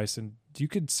that advice and you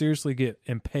could seriously get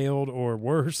impaled or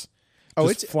worse.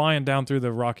 It's flying down through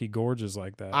the rocky gorges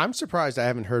like that. I'm surprised I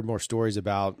haven't heard more stories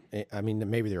about, I mean,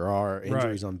 maybe there are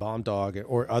injuries on Bomb Dog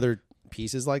or other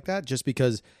pieces like that, just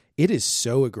because it is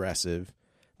so aggressive,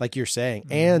 like you're saying.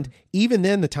 Mm-hmm. And even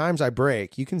then, the times I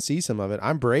break, you can see some of it.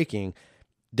 I'm breaking.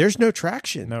 There's no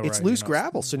traction. It's loose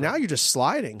gravel. So now you're just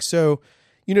sliding. So,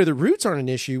 the roots aren't an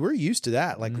issue. We're used to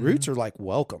that. Like roots are like,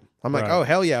 welcome. I'm like, oh,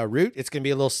 hell yeah, a root. It's going to be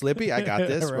a little slippy. I got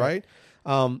this, right?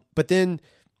 But then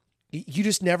you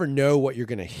just never know what you're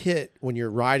going to hit when you're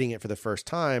riding it for the first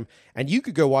time. And you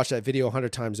could go watch that video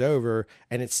 100 times over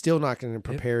and it's still not going to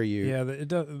prepare you. Yeah,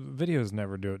 videos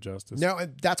never do it justice. No,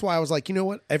 that's why I was like, you know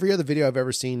what? Every other video I've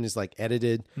ever seen is like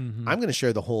edited. Mm-hmm. I'm going to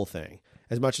show the whole thing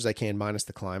as much as I can, minus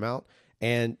the climb out.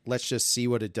 And let's just see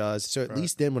what it does. So at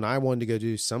least then when I wanted to go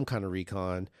do some kind of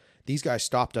recon, these guys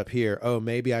stopped up here. Oh,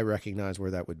 maybe I recognize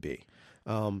where that would be.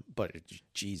 But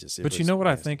Jesus. But you know what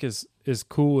I think is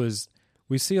cool is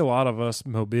we see a lot of us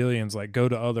Mobilians like go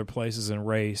to other places and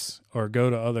race or go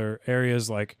to other areas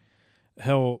like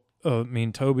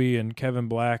Toby and Kevin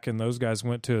Black and those guys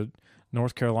went to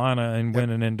North Carolina and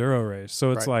win an enduro race.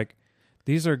 So it's like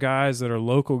these are guys that are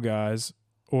local guys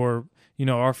or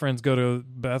our friends go to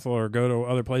Bethel or go to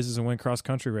other places and win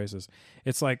cross-country races.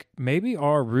 It's like maybe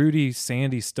our rooty,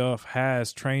 sandy stuff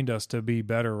has trained us to be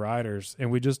better riders,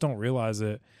 and we just don't realize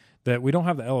it, that we don't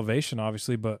have the elevation,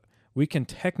 obviously, but we can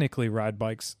technically ride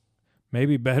bikes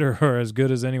maybe better or as good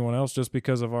as anyone else just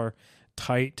because of our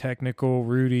tight, technical,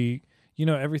 rooty,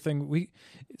 everything.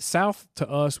 South to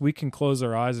us, we can close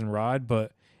our eyes and ride,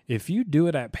 but if you do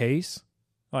it at pace,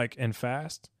 like, and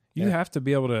fast, you have to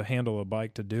be able to handle a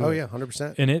bike to do it. Oh, yeah,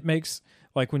 100%. And it makes,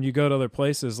 like, when you go to other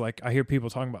places, like, I hear people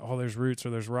talking about, there's roots or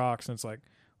there's rocks, and it's like,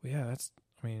 well, yeah,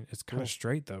 it's kind of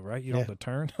straight, though, right? You don't have to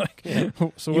turn. Like,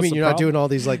 so you mean you're not doing all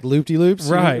these, like, loop-de-loops?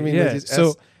 Right,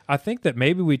 So I think that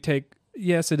maybe we take,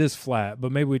 yes, it is flat,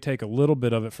 but maybe we take a little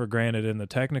bit of it for granted in the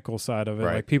technical side of it.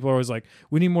 Right. Like, people are always like,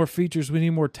 we need more features, we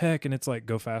need more tech, and it's like,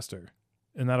 go faster.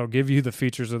 And that'll give you the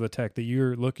features of the tech that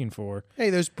you're looking for.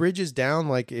 Hey, those bridges down,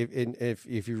 like if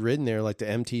you've ridden there, like the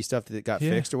MT stuff that got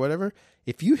fixed or whatever,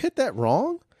 if you hit that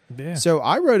wrong. Yeah. So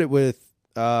I rode it with,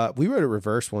 we rode it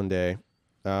reverse one day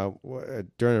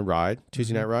during a ride,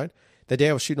 Tuesday night ride. The day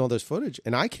I was shooting all those footage,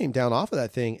 and I came down off of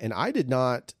that thing, and I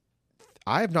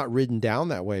have not ridden down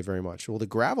that way very much. Well, the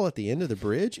gravel at the end of the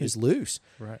bridge is loose.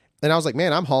 Right. And I was like,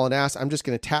 man, I'm hauling ass. I'm just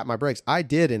going to tap my brakes. I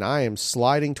did, and I am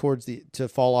sliding to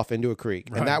fall off into a creek.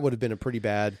 Right. And that would have been a pretty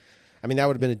bad, that would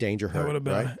have been a danger hurt. That would have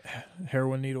been a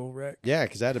heroin needle wreck. Yeah,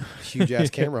 because I had a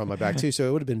huge-ass camera on my back, too, so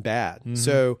it would have been bad. Mm-hmm.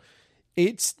 So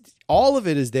it's all of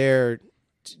it is there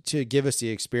to give us the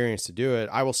experience to do it.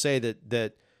 I will say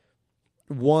that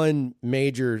one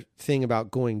major thing about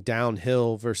going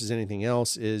downhill versus anything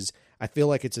else is I feel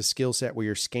like it's a skill set where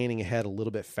you're scanning ahead a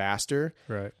little bit faster.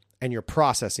 Right. And you're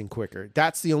processing quicker.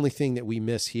 That's the only thing that we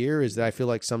miss here is that I feel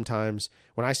like sometimes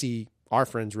when I see our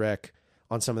friends wreck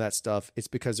on some of that stuff, it's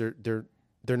because they're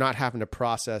not having to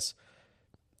process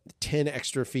 10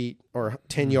 extra feet or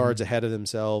 10 yards ahead of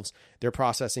themselves. They're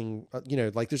processing,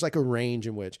 like there's like a range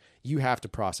in which you have to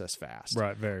process fast.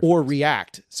 Right. Very or fast.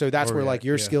 React. So that's where like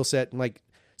your skill set and like,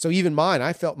 so even mine,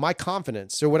 I felt my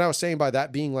confidence. So what I was saying by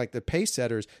that being like the pace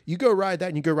setters, you go ride that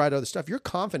and you go ride other stuff. Your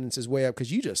confidence is way up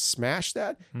because you just smashed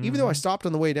that. Mm-hmm. Even though I stopped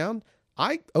on the way down,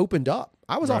 I opened up.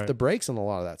 I was off the brakes on a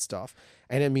lot of that stuff.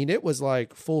 And I mean, it was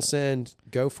like full send,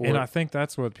 go for it. And I think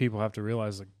that's what people have to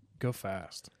realize, like go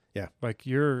fast. Yeah. Like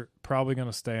you're probably going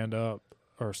to stand up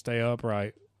or stay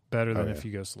upright better than if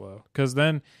you go slow. Because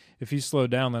then if you slow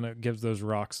down, then it gives those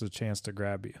rocks a chance to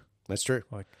grab you. That's true.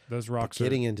 Like those rocks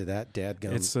getting into that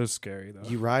dadgum. It's so scary though.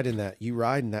 You ride in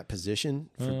that position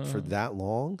for that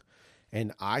long.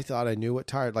 And I thought I knew what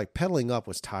tired, like pedaling up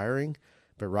was tiring,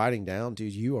 but riding down,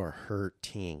 dude, you are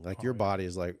hurting. Like your body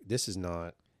is like, this is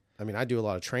not, I mean, I do a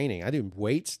lot of training. I do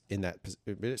weights in that,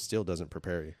 but it still doesn't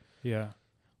prepare you. Yeah.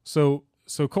 So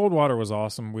cold water was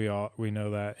awesome. We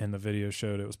know that, and the video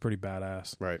showed it was pretty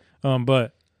badass. Right.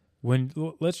 But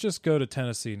let's just go to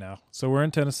Tennessee now. So we're in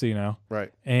Tennessee now.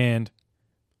 Right. And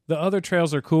the other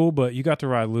trails are cool, but you got to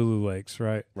ride Lulu Lakes,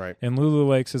 right? Right. And Lulu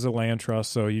Lakes is a land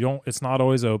trust, so it's not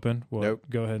always open. Well, nope.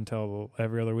 Go ahead and tell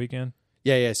every other weekend.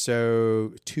 Yeah.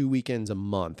 So 2 weekends a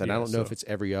month. And I don't know if it's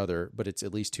every other, but it's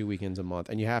at least 2 weekends a month.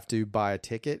 And you have to buy a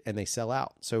ticket and they sell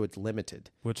out. So it's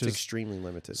limited. Which is extremely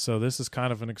limited. So this is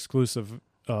kind of an exclusive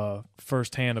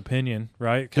first-hand opinion,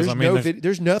 right? Because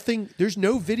there's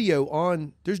no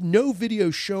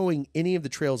video showing any of the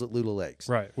trails at Lulu Lakes.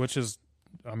 Right, which is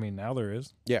I mean, now there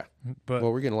is. Yeah. But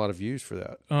Well, we're getting a lot of views for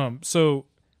that. so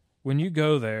when you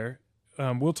go there,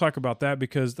 we'll talk about that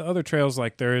because the other trails,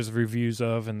 like there is reviews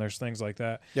of, and there's things like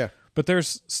that. Yeah. But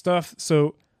there's stuff.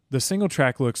 So the single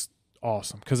track looks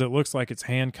awesome because it looks like it's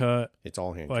hand cut. It's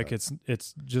all hand Like cut.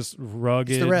 it's just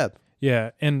rugged. It's the Reb.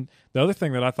 Yeah, and the other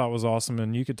thing that I thought was awesome,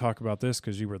 and you could talk about this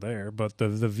because you were there, but the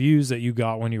views that you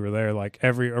got when you were there, like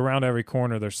around every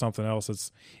corner, there's something else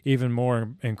that's even more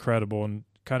incredible and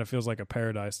kind of feels like a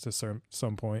paradise to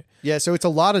some point. Yeah, so it's a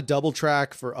lot of double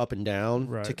track for up and down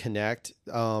Right. to connect.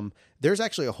 There's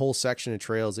actually a whole section of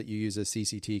trails that you use a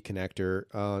CCT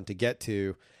connector to get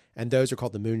to, and those are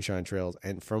called the Moonshine Trails.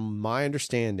 And from my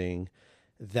understanding,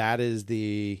 that is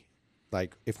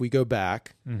if we go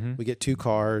back, we get 2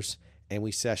 cars and we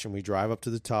session, we drive up to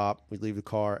the top, we leave the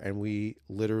car, and we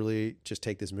literally just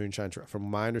take this Moonshine Trail. From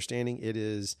my understanding, it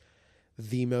is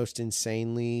the most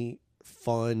insanely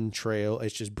fun trail.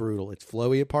 It's just brutal. It's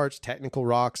flowy at parts, technical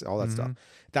rocks, all that stuff.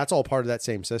 That's all part of that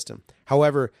same system.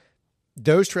 However,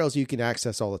 those trails you can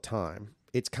access all the time.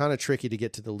 It's kind of tricky to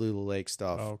get to the Lula Lake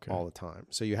stuff all the time.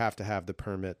 So you have to have the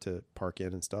permit to park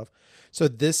in and stuff. So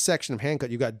this section of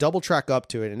Handcut, you've got double track up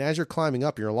to it. And as you're climbing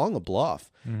up, you're along a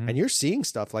bluff and you're seeing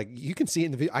stuff like you can see it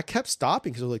in the video. I kept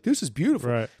stopping because I was like, this is beautiful.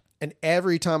 Right. And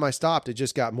every time I stopped, it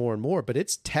just got more and more, but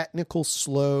it's technical,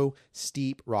 slow,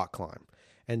 steep rock climb.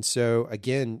 And so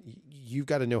again, you've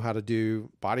got to know how to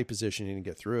do body positioning and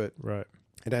get through it. Right.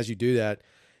 And as you do that,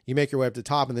 you make your way up to the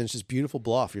top, and then it's just beautiful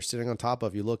bluff. You're sitting on top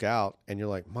of, you look out, and you're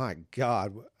like, my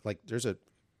God, like there's a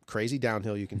crazy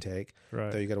downhill you can take.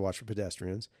 Right. Though you got to watch for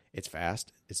pedestrians. It's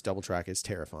fast. It's double track. It's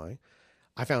terrifying.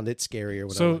 I found it scarier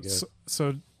when I was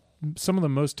So some of the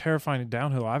most terrifying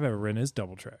downhill I've ever ridden is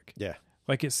double track. Yeah.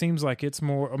 Like it seems like it's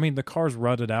more, I mean, the car's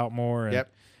rutted out more, and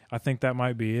Yep. I think that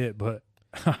might be it. But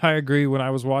I agree. When I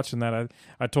was watching that,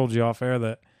 I told you off air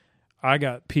that I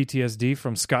got PTSD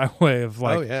from Skyway of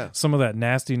like some of that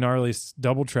nasty, gnarly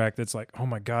double track that's like, oh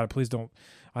my God, please don't,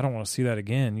 I don't want to see that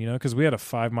again, you know, because we had a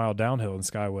 5-mile downhill in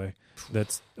Skyway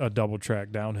that's a double track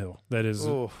downhill that is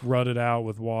rutted out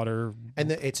with water.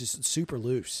 And it's just super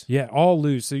loose. Yeah, all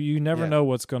loose. So you never know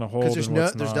what's going to hold.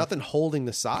 Because there's nothing holding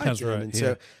the sides. That's right. And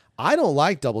so I don't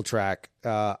like double track.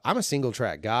 I'm a single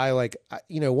track guy. Like,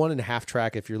 1.5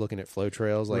 track if you're looking at flow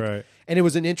trails. Like, right. And it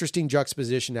was an interesting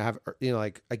juxtaposition to have,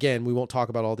 like, again, we won't talk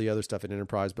about all the other stuff at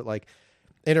Enterprise, but like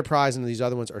Enterprise and these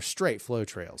other ones are straight flow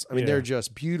trails. I mean, they're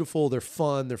just beautiful. They're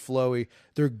fun. They're flowy.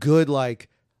 They're good, like,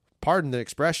 pardon the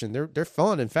expression. They're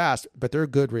fun and fast, but they're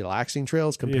good relaxing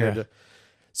trails compared to.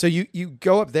 So you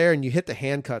go up there and you hit the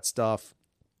hand cut stuff.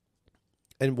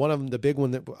 And one of them, the big one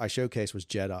that I showcased was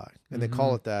Jedi, and they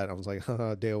call it that. I was like,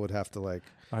 Dale would have to like.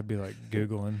 I'd be like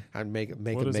Googling. I'd make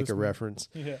a reference.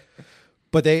 Yeah.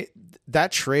 But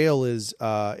that trail is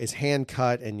hand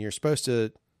cut, and you're supposed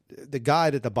to. The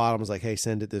guide at the bottom was like, "Hey,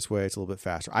 send it this way. It's a little bit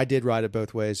faster." I did ride it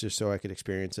both ways just so I could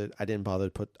experience it. I didn't bother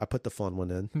to I put the fun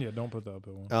one in. Yeah, don't put the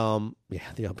uphill one.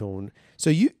 The uphill one.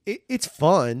 So it's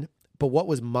fun, but what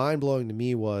was mind blowing to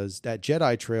me was that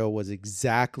Jedi trail was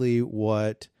exactly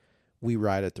what we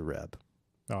ride at the Reb.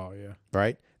 Oh yeah.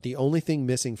 Right. The only thing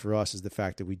missing for us is the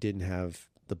fact that we didn't have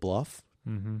the bluff.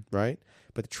 Right.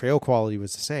 But the trail quality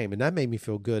was the same. And that made me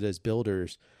feel good as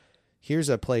builders. Here's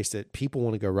a place that people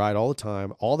want to go ride all the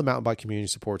time. All the mountain bike community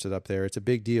supports it up there. It's a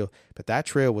big deal. But that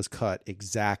trail was cut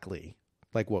exactly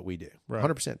like what we do. Right.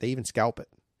 100%. They even scalp it.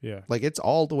 Yeah. Like it's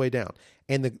all the way down.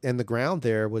 And the ground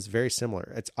there was very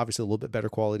similar. It's obviously a little bit better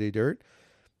quality dirt,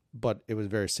 but it was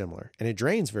very similar. And it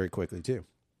drains very quickly too.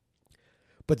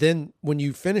 But then when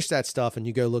you finish that stuff and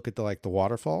you go look at the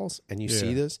waterfalls and you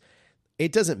see this,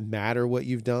 it doesn't matter what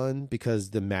you've done because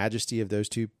the majesty of those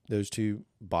two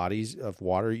bodies of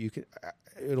water,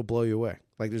 it'll blow you away.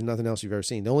 Like there's nothing else you've ever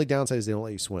seen. The only downside is they don't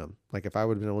let you swim. Like if I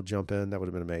would have been able to jump in, that would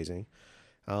have been amazing.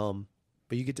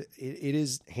 But you get to, it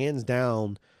is hands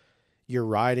down, you're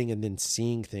riding and then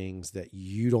seeing things that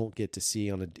you don't get to see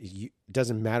it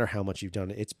doesn't matter how much you've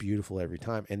done it. It's beautiful every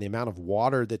time. And the amount of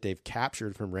water that they've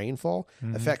captured from rainfall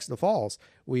affects the falls.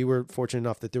 We were fortunate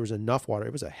enough that there was enough water.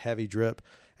 It was a heavy drip,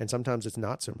 and sometimes it's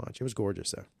not so much. It was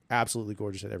gorgeous though. Absolutely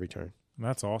gorgeous at every turn.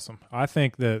 That's awesome. I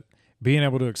think that being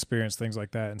able to experience things like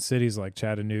that in cities like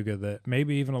Chattanooga that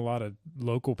maybe even a lot of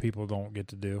local people don't get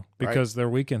to do because their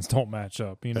weekends don't match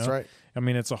up, you know? That's right. I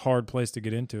mean, it's a hard place to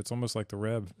get into. It's almost like the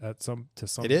Reb to some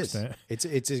extent. It's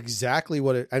exactly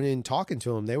what talking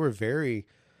to them, they were they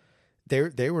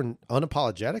were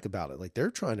unapologetic about it. Like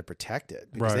they're trying to protect it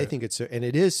because they think it's so, and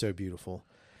it is so beautiful.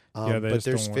 But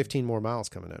there's 15 more miles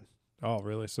coming in. Oh,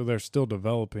 really? So they're still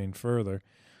developing further.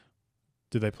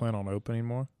 Do they plan on opening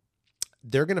more?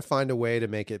 They're going to find a way to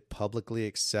make it publicly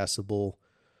accessible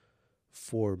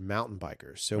for mountain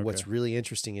bikers. So Okay. what's really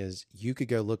interesting is you could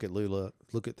go look at Lula,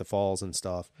 look at the falls and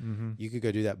stuff. Mm-hmm. You could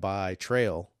go do that by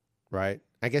trail, right?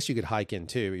 I guess you could hike in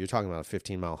too, but you're talking about a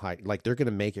 15-mile hike. Like they're going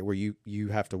to make it where you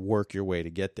have to work your way to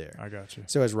get there. I got you.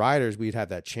 So as riders, we'd have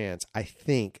that chance. I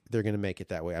think they're going to make it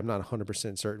that way. I'm not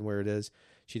 100% certain where it is.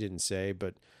 She didn't say,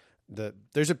 but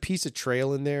there's a piece of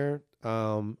trail in there,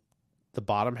 the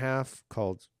bottom half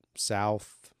called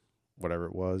South, whatever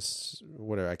it was,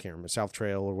 whatever, I can't remember, South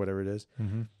Trail or whatever it is.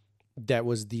 Mm-hmm. That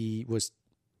was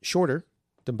shorter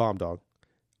than Bomb Dog,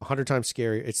 100 times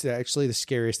scarier. It's actually the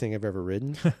scariest thing I've ever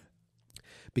ridden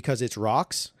because it's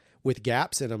rocks with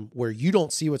gaps in them where you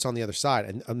don't see what's on the other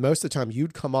side. And most of the time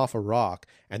you'd come off a rock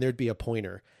and there'd be a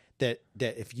pointer that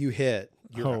if you hit,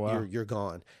 you're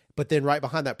gone. But then right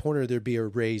behind that pointer, there'd be a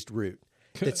raised root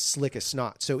that's slick as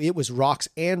snot. So it was rocks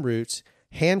and roots,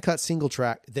 hand cut single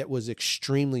track that was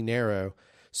extremely narrow.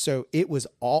 So it was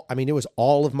all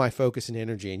of my focus and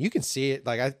energy. And you can see it.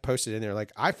 Like I posted in there,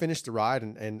 like I finished the ride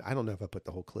and I don't know if I put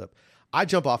the whole clip. I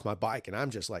jump off my bike and I'm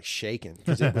just like shaking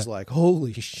because it was like,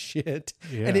 holy shit.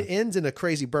 Yeah. And it ends in a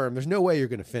crazy berm. There's no way you're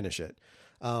going to finish it.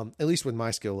 At least with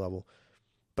my skill level.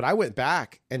 But I went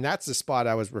back, and that's the spot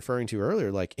I was referring to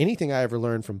earlier. Like anything I ever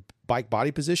learned from bike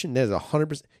body position, that is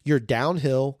 100%. You're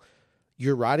downhill,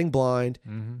 you're riding blind.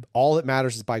 Mm-hmm. All that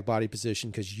matters is bike body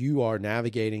position because you are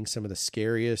navigating some of the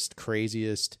scariest,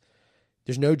 craziest.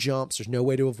 There's no jumps. There's no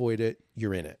way to avoid it.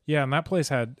 You're in it. Yeah, and that place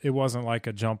it wasn't like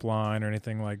a jump line or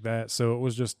anything like that. So it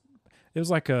was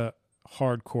like a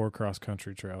hardcore cross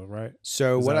country trail, right?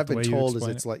 So what I've been told is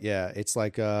it's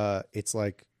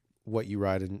like what you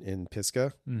ride in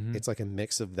Pisgah. Mm-hmm. It's like a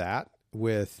mix of that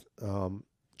with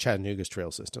Chadsnooga's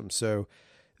trail system. So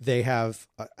they have,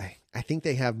 I think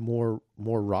they have more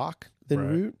rock than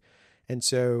route, and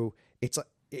so it's like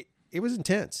it was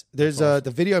intense. There's awesome.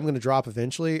 The video I'm going to drop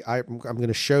eventually. I'm going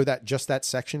to show that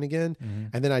section again, mm-hmm.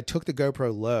 and then I took the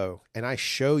GoPro low and I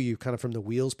show you kind of from the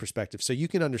wheels perspective, so you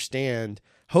can understand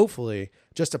hopefully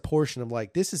just a portion of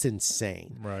like this is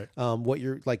insane. Right. What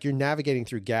you're navigating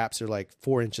through gaps are like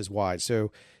 4 inches wide.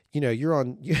 So, you're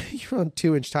on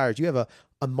 2-inch tires. You have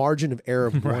a margin of error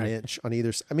of 1 inch on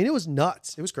either side. I mean, it was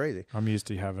nuts. It was crazy. I'm used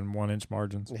to having 1-inch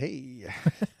margins. Hey.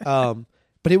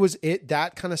 But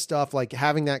that kind of stuff, like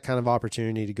having that kind of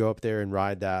opportunity to go up there and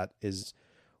ride that is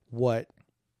what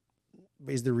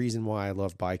is the reason why I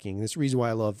love biking. This is the reason why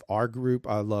I love our group.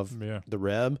 I love the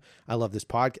Reb. I love this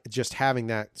podcast. Just having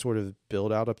that sort of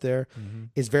build out up there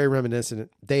is very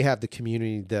reminiscent. They have the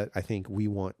community that I think we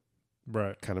want.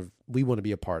 Right. We want to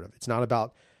be a part of. It's not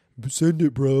about send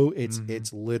it, bro.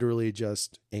 It's literally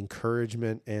just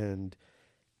encouragement and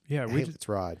let's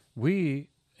ride.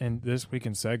 And we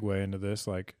can segue into this.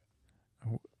 Like,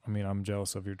 I mean, I'm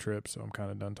jealous of your trip, so I'm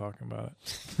kind of done talking about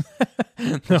it.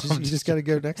 You just got to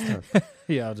go next time.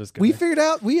 Yeah, I'll just go. We figured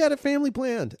out we had a family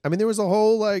planned. I mean, there was a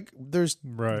whole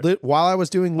while I was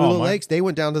doing Lula Lakes, they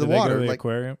went down to the water. They go to the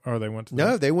aquarium, or they went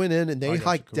to they went in and they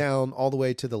hiked down all the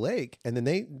way to the lake, and then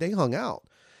they hung out.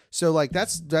 So like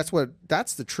that's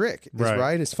the trick,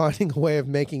 right? Is finding a way of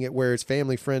making it where it's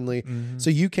family friendly,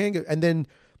 so you can go. And then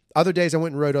other days I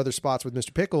went and rode other spots with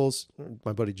Mr. Pickles,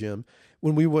 my buddy Jim.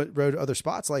 When we rode other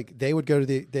spots, like they would go to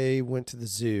they went to the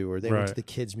zoo or they went to the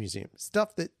kids museum,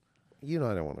 stuff that I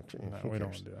don't want to. No, we don't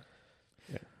want to do that.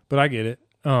 Yeah. But I get it.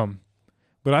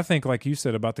 But I think like you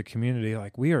said about the community,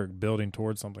 like we are building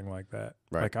towards something like that.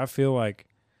 Right. Like I feel like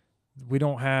we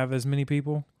don't have as many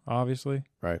people, obviously.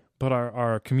 Right. But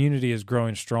our community is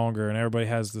growing stronger and everybody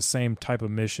has the same type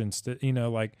of missions that,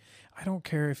 like I don't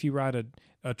care if you ride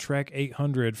a Trek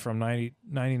 800 from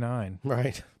 99.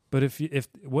 Right. But if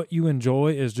what you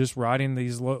enjoy is just riding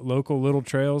these local little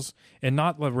trails and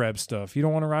not the Reb stuff, you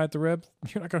don't want to ride the Reb,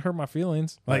 you're not going to hurt my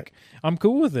feelings. Like, I'm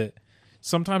cool with it.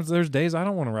 Sometimes there's days I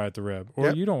don't want to ride the Reb or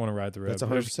you don't want to ride the Reb. That's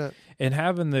 100%. And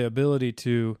having the ability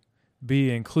to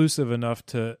be inclusive enough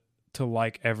to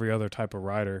like every other type of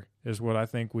rider is what I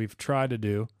think we've tried to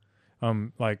do.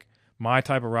 Like, my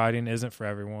type of riding isn't for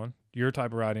everyone. Your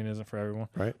type of riding isn't for everyone.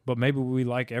 Right. But maybe we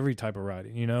like every type of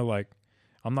riding, like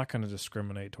I'm not going to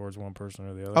discriminate towards one person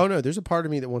or the other. Oh no, there's a part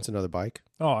of me that wants another bike.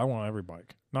 Oh, I want every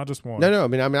bike, not just one. No. I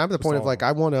mean, I'm at the point of like,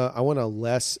 I want a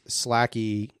less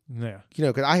slacky,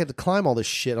 because I had to climb all this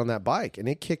shit on that bike and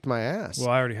it kicked my ass. Well,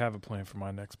 I already have a plan for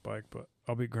my next bike, but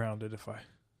I'll be grounded if I.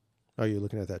 Oh, you're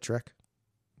looking at that Trek?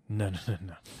 No.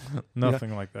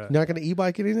 Nothing like that. You're not going to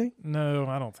e-bike anything? No,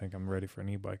 I don't think I'm ready for an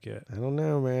e-bike yet. I don't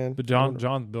know, man. But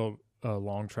John built a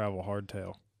long travel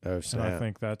hardtail. Oh, And snap. I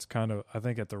think that's I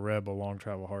think at the Reb, a long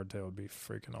travel hardtail would be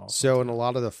freaking awesome. So in a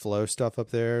lot of the flow stuff up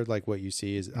there, like what you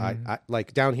see is, I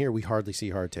like down here, we hardly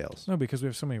see hardtails. No, because we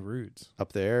have so many routes.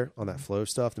 Up there on that flow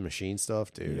stuff, the machine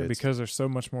stuff, dude. Yeah, because they're so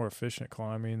much more efficient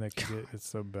climbing. They can get, it's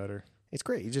so better. It's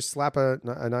great. You just slap a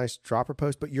nice dropper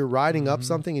post, but you're riding up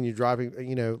something and you're driving,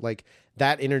 like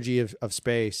that energy of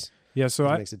space. Yeah, so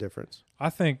makes a difference. I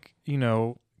think,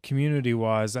 community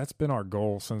wise, that's been our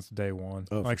goal since day one.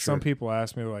 Oh, like for sure. some people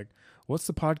ask me, like, what's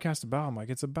the podcast about? I'm like,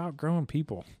 it's about growing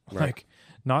people. Right. Like,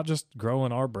 not just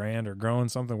growing our brand or growing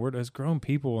something. It's growing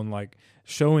people and like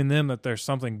showing them that there's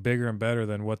something bigger and better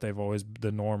than what they've always,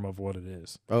 the norm of what it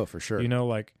is. Oh, for sure.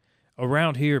 Like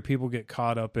around here, people get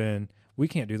caught up in, we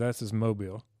can't do that. This is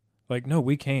Mobile. Like, no,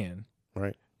 we can.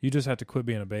 Right. You just have to quit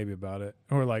being a baby about it,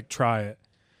 or like try it,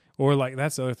 or like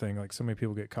that's the other thing. Like so many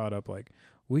people get caught up, like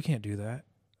we can't do that.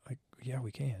 Like, yeah,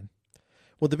 we can.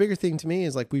 Well, the bigger thing to me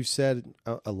is, like we've said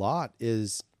a lot,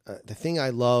 is the thing I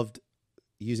loved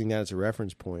using that as a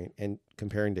reference point and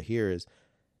comparing to here is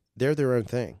they're their own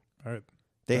thing. All right.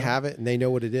 They have it and they know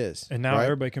what it is. And now right?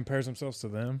 everybody compares themselves to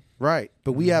them. Right.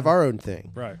 But we have our own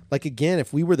thing. Right. Like, again,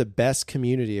 if we were the best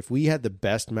community, if we had the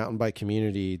best mountain bike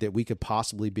community that we could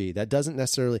possibly be, that doesn't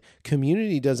necessarily,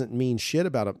 community doesn't mean shit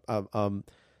about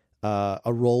a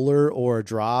roller or a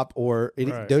drop or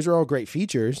Right. those are all great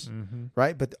features, Mm-hmm.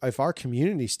 right? But if our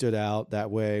community stood out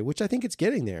that way, which I think it's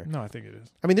getting there. No, I think it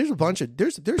is. I mean, there's a bunch of,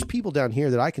 there's people down here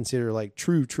that I consider like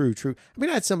true. I mean,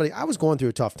 I was going through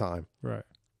a tough time. Right.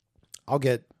 I'll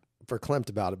get verklempt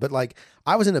about it, but like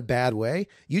I was in a bad way.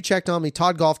 You checked on me.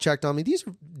 Todd Golf checked on me. These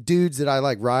are dudes that I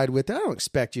like ride with. I don't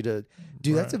expect you to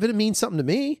do that if it means something to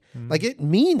me. Like it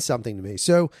means something to me.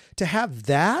 So to have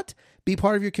that be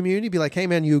part of your community, be like, hey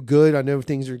man, you good? I know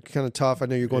things are kind of tough. I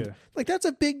know you're going through. Like that's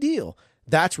a big deal.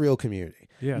 That's real community.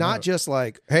 Yeah, Not just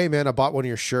like, hey man, I bought one of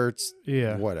your shirts.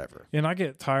 Yeah. Whatever. And I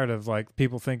get tired of like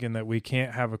people thinking that we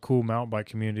can't have a cool mountain bike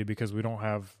community because we don't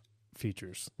have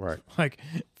features. Right. Like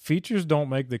features don't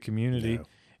make the community. No.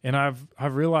 And I've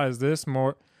realized this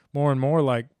more and more,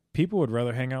 like people would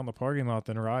rather hang out in the parking lot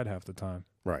than ride half the time.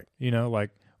 Right.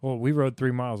 Like, well, we rode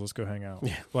 3 miles, let's go hang out.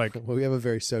 Yeah. Like, Well, we have a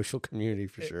very social community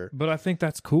for sure. but I think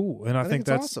that's cool. And I think it's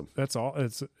that's awesome. That's all.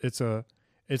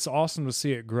 It's awesome to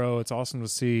see it grow. It's awesome to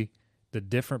see the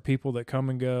different people that come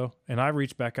and go. And I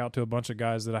reached back out to a bunch of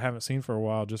guys that I haven't seen for a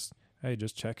while. Just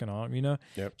checking on them,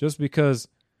 Yep. just because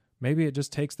maybe it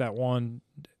just takes that one.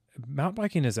 Mountain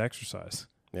biking is exercise.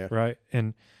 Yeah. Right.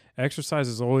 And exercise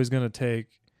is always going to take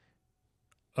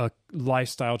a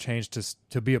lifestyle change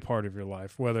to be a part of your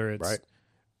life, whether it's Right.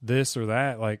 this or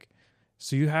that. Like,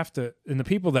 so you have to, and the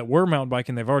people that were mountain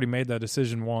biking, they've already made that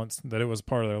decision once that it was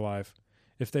part of their life.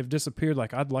 If they've disappeared,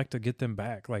 like I'd like to get them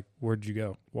back. Like, where'd you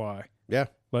go? Why? Yeah.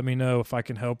 Let me know if I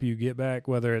can help you get back,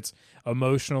 whether it's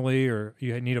emotionally or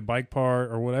you need a bike part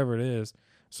or whatever it is.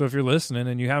 So if you're listening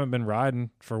and you haven't been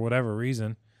riding for whatever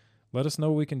reason, let us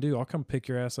know what we can do. I'll come pick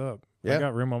your ass up. Yeah. I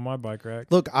got room on my bike rack.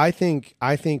 Look, I think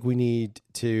we need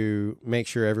to make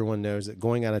sure everyone knows that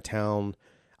going out of town,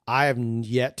 I have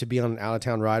yet to be on an out of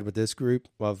town ride with this group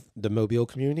of the Mobile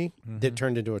community that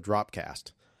turned into a drop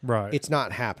cast. Right. It's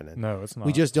not happening. No, it's not.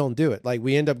 We just don't do it. Like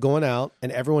we end up going out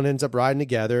and everyone ends up riding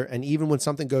together. And even when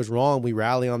something goes wrong, we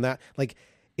rally on that. Like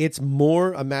it's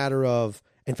more a matter of,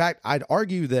 in fact, I'd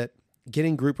argue that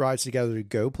getting group rides together to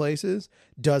go places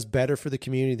does better for the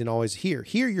community than always here.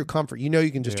 Here, your comfort, you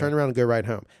can just turn around and go right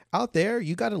home. Out there,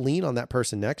 you got to lean on that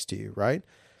person next to you, right?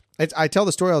 I tell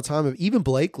the story all the time of even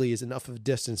Blakely is enough of a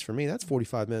distance for me. That's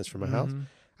 45 minutes from my house.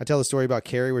 I tell the story about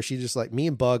Carrie where she just like, me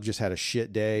and Bug just had a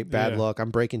shit day, bad luck. I'm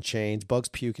breaking chains. Bug's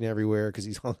puking everywhere because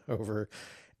he's hungover.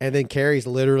 And then Carrie's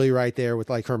literally right there with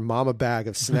like her mama bag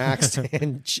of snacks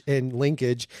and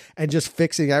linkage and just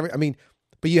fixing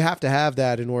but you have to have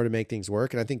that in order to make things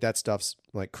work. And I think that stuff's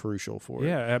like crucial for it.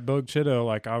 Yeah, at Bogue Chitto,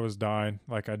 like I was dying,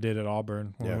 like I did at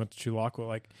Auburn when we went to Chulacqua.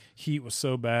 Like heat was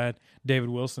so bad. David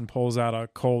Wilson pulls out a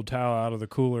cold towel out of the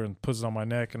cooler and puts it on my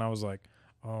neck, and I was like,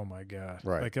 "Oh my god!"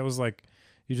 Right. Like it was like,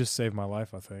 you just saved my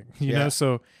life. I think you know.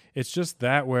 So it's just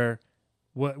that where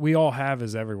what we all have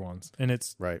is everyone's, and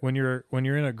it's when you're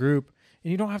in a group,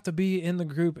 and you don't have to be in the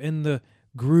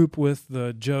group with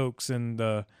the jokes and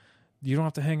the. You don't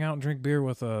have to hang out and drink beer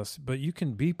with us, but you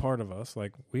can be part of us.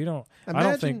 Like we don't.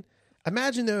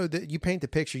 Imagine though that you paint the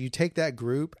picture. You take that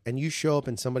group and you show up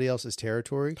in somebody else's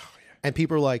territory, and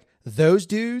people are like, "Those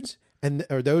dudes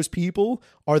or those people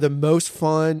are the most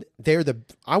fun.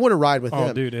 I want to ride with them."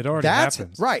 Oh, dude, it already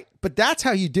happens, right? But that's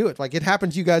how you do it. Like it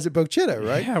happens to you guys at Bogue Chitto,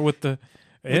 right? Yeah, with the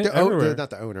Not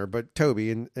the owner, but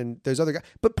Toby and those other guys.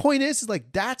 But point is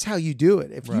like that's how you do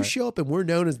it. If you show up and we're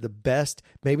known as the best,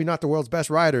 maybe not the world's best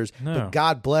riders, but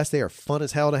God bless, they are fun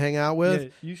as hell to hang out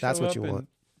with. Yeah, that's what you want.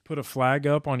 Put a flag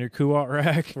up on your Kuat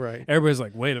rack. Right. Everybody's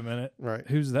like, wait a minute. Right.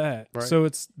 Who's that? Right. So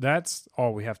that's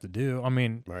all we have to do. I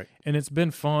mean, and it's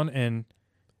been fun and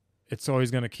it's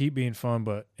always going to keep being fun,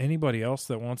 but anybody else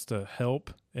that wants to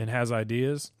help and has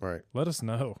ideas, let us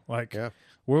know. Like,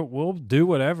 we'll do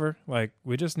whatever. Like,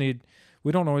 we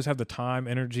don't always have the time,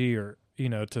 energy, or,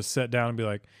 to sit down and be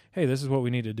like, hey, this is what we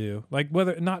need to do. Like,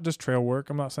 whether, not just trail work,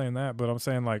 I'm not saying that, but I'm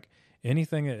saying like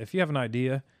anything, if you have an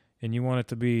idea and you want it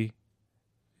to be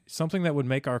something that would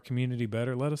make our community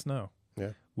better, let us know.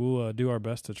 Yeah. We'll do our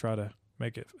best to try to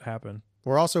make it happen.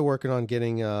 We're also working on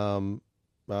getting the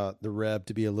Reb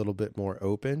to be a little bit more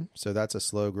open. So that's a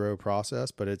slow grow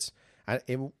process, but it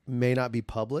may not be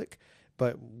public,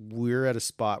 but we're at a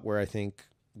spot where I think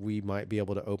we might be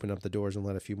able to open up the doors and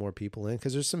let a few more people in.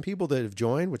 Cause there's some people that have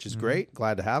joined, which is great.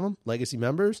 Glad to have them, legacy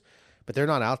members, but they're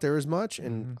not out there as much.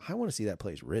 And I want to see that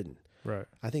place ridden. Right.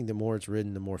 I think the more it's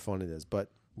ridden, the more fun it is, but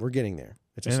we're getting there.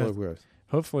 It's a slow growth.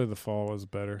 Hopefully the fall is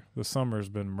better. The summer's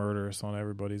been murderous on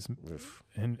everybody's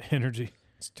energy.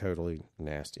 It's totally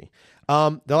nasty.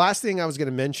 The last thing I was going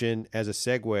to mention as a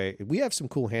segue, we have some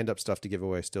cool hand-up stuff to give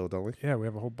away still, don't we? Yeah, we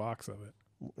have a whole box of it.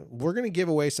 We're going to give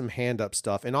away some hand-up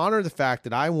stuff in honor of the fact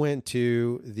that I went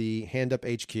to the Hand-Up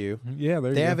HQ. Yeah,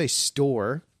 they have a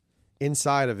store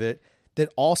inside of it that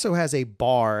also has a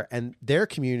bar, and their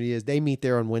community is they meet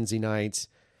there on Wednesday nights.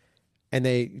 And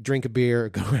they drink a beer,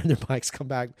 go around their bikes, come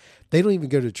back. They don't even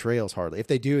go to trails hardly. If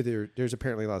they do, there's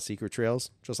apparently a lot of secret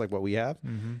trails, just like what we have.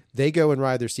 They go and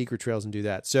ride their secret trails and do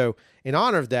that. So in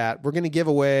honor of that, we're going to give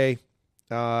away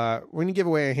a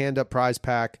hand-up prize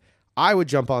pack. I would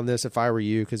jump on this if I were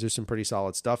you because there's some pretty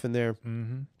solid stuff in there.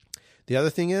 The other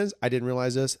thing is, I didn't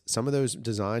realize this. Some of those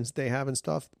designs they have and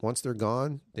stuff, once they're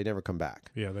gone, they never come back.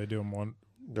 Yeah, they do them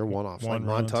They're one-offs. Like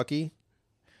Montucky,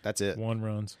 that's it. One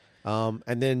runs.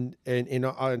 And then,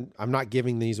 I'm not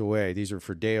giving these away. These are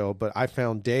for Dale, but I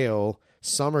found Dale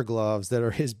summer gloves that are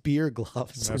his beer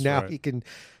gloves. So now he can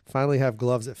finally have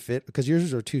gloves that fit because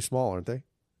yours are too small, aren't they?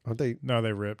 No,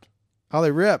 they ripped. Oh,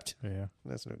 they ripped. Yeah.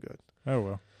 That's no good. Oh,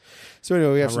 well. So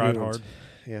anyway, we have some ride new hard. ones.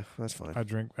 Yeah, that's fine.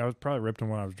 I was probably ripped them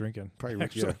when I was drinking. Probably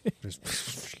actually.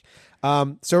 Yeah.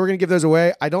 So we're going to give those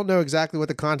away. I don't know exactly what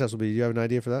the contest will be. Do you have an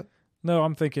idea for that? No,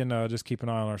 I'm thinking just keep an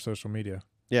eye on our social media.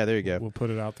 Yeah, there you go. We'll put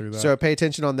it out through that. So pay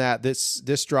attention on that.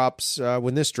 This drops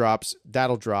when this drops,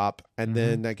 that'll drop, and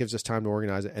then that gives us time to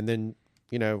organize it. And then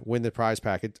win the prize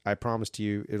packet. I promise to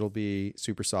you, it'll be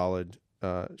super solid.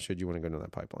 Should you want to go into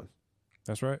that pipeline?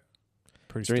 That's right.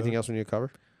 Is there anything else we need to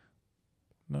cover?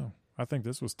 No, I think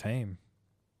this was tame.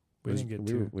 We didn't get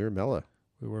too. We were mellow.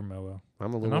 We were mellow.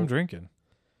 I'm drinking.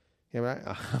 Yeah,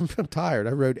 but I'm tired.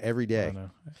 I rode every day. I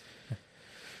know.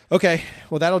 Okay,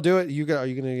 well that'll do it.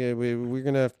 We're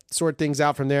gonna sort things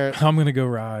out from there. I'm gonna go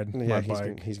ride my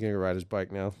bike. He's gonna go ride his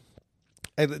bike now.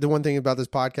 And the one thing about this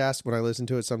podcast, when I listen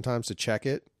to it sometimes to check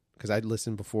it, because I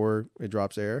listen before it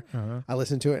drops air, I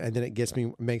listen to it and then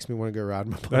it makes me want to go ride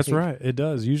my bike. That's right. It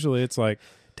does. Usually it's like,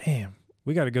 damn,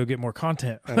 we got to go get more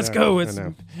content. Let's go.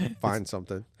 Find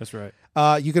something. That's right.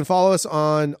 You can follow us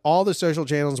on all the social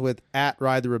channels with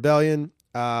 @RideTheRebellion.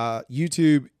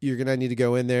 YouTube, you're going to need to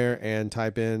go in there and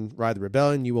type in Ride the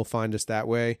Rebellion. You will find us that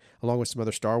way, along with some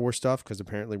other Star Wars stuff, because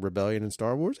apparently Rebellion and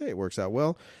Star Wars, it works out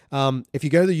well. If you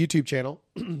go to the YouTube channel,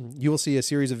 you will see a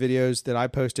series of videos that I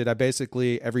posted. I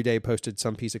basically every day posted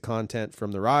some piece of content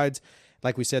from the rides.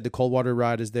 Like we said, the Coldwater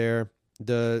ride is there.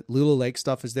 The Lula Lake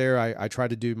stuff is there. I try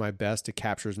to do my best to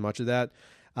capture as much of that.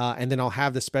 And then I'll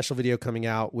have the special video coming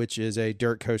out, which is a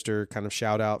dirt coaster kind of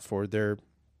shout out for their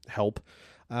help.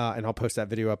 And I'll post that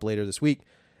video up later this week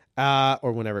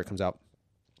or whenever it comes out.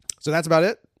 So that's about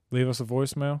it. Leave us a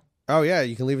voicemail. Oh, yeah.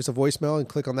 You can leave us a voicemail and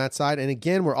click on that side. And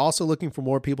again, we're also looking for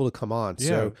more people to come on. Yeah,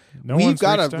 so we've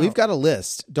got a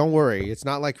list. Don't worry. It's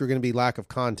not like you're going to be lack of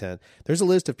content. There's a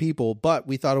list of people, but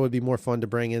we thought it would be more fun to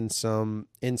bring in some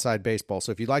inside baseball.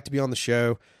 So if you'd like to be on the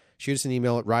show, shoot us an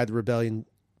email at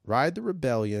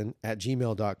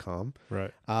ridetherebellion@gmail.com.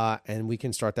 Right. And we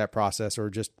can start that process or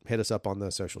just hit us up on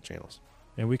the social channels.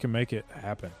 And we can make it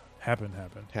happen. Happen.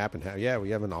 Yeah,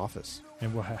 we have an office.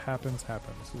 And what happens. It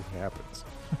happens.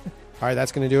 All right,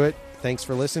 that's going to do it. Thanks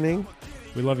for listening.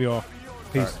 We love you all.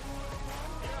 Peace.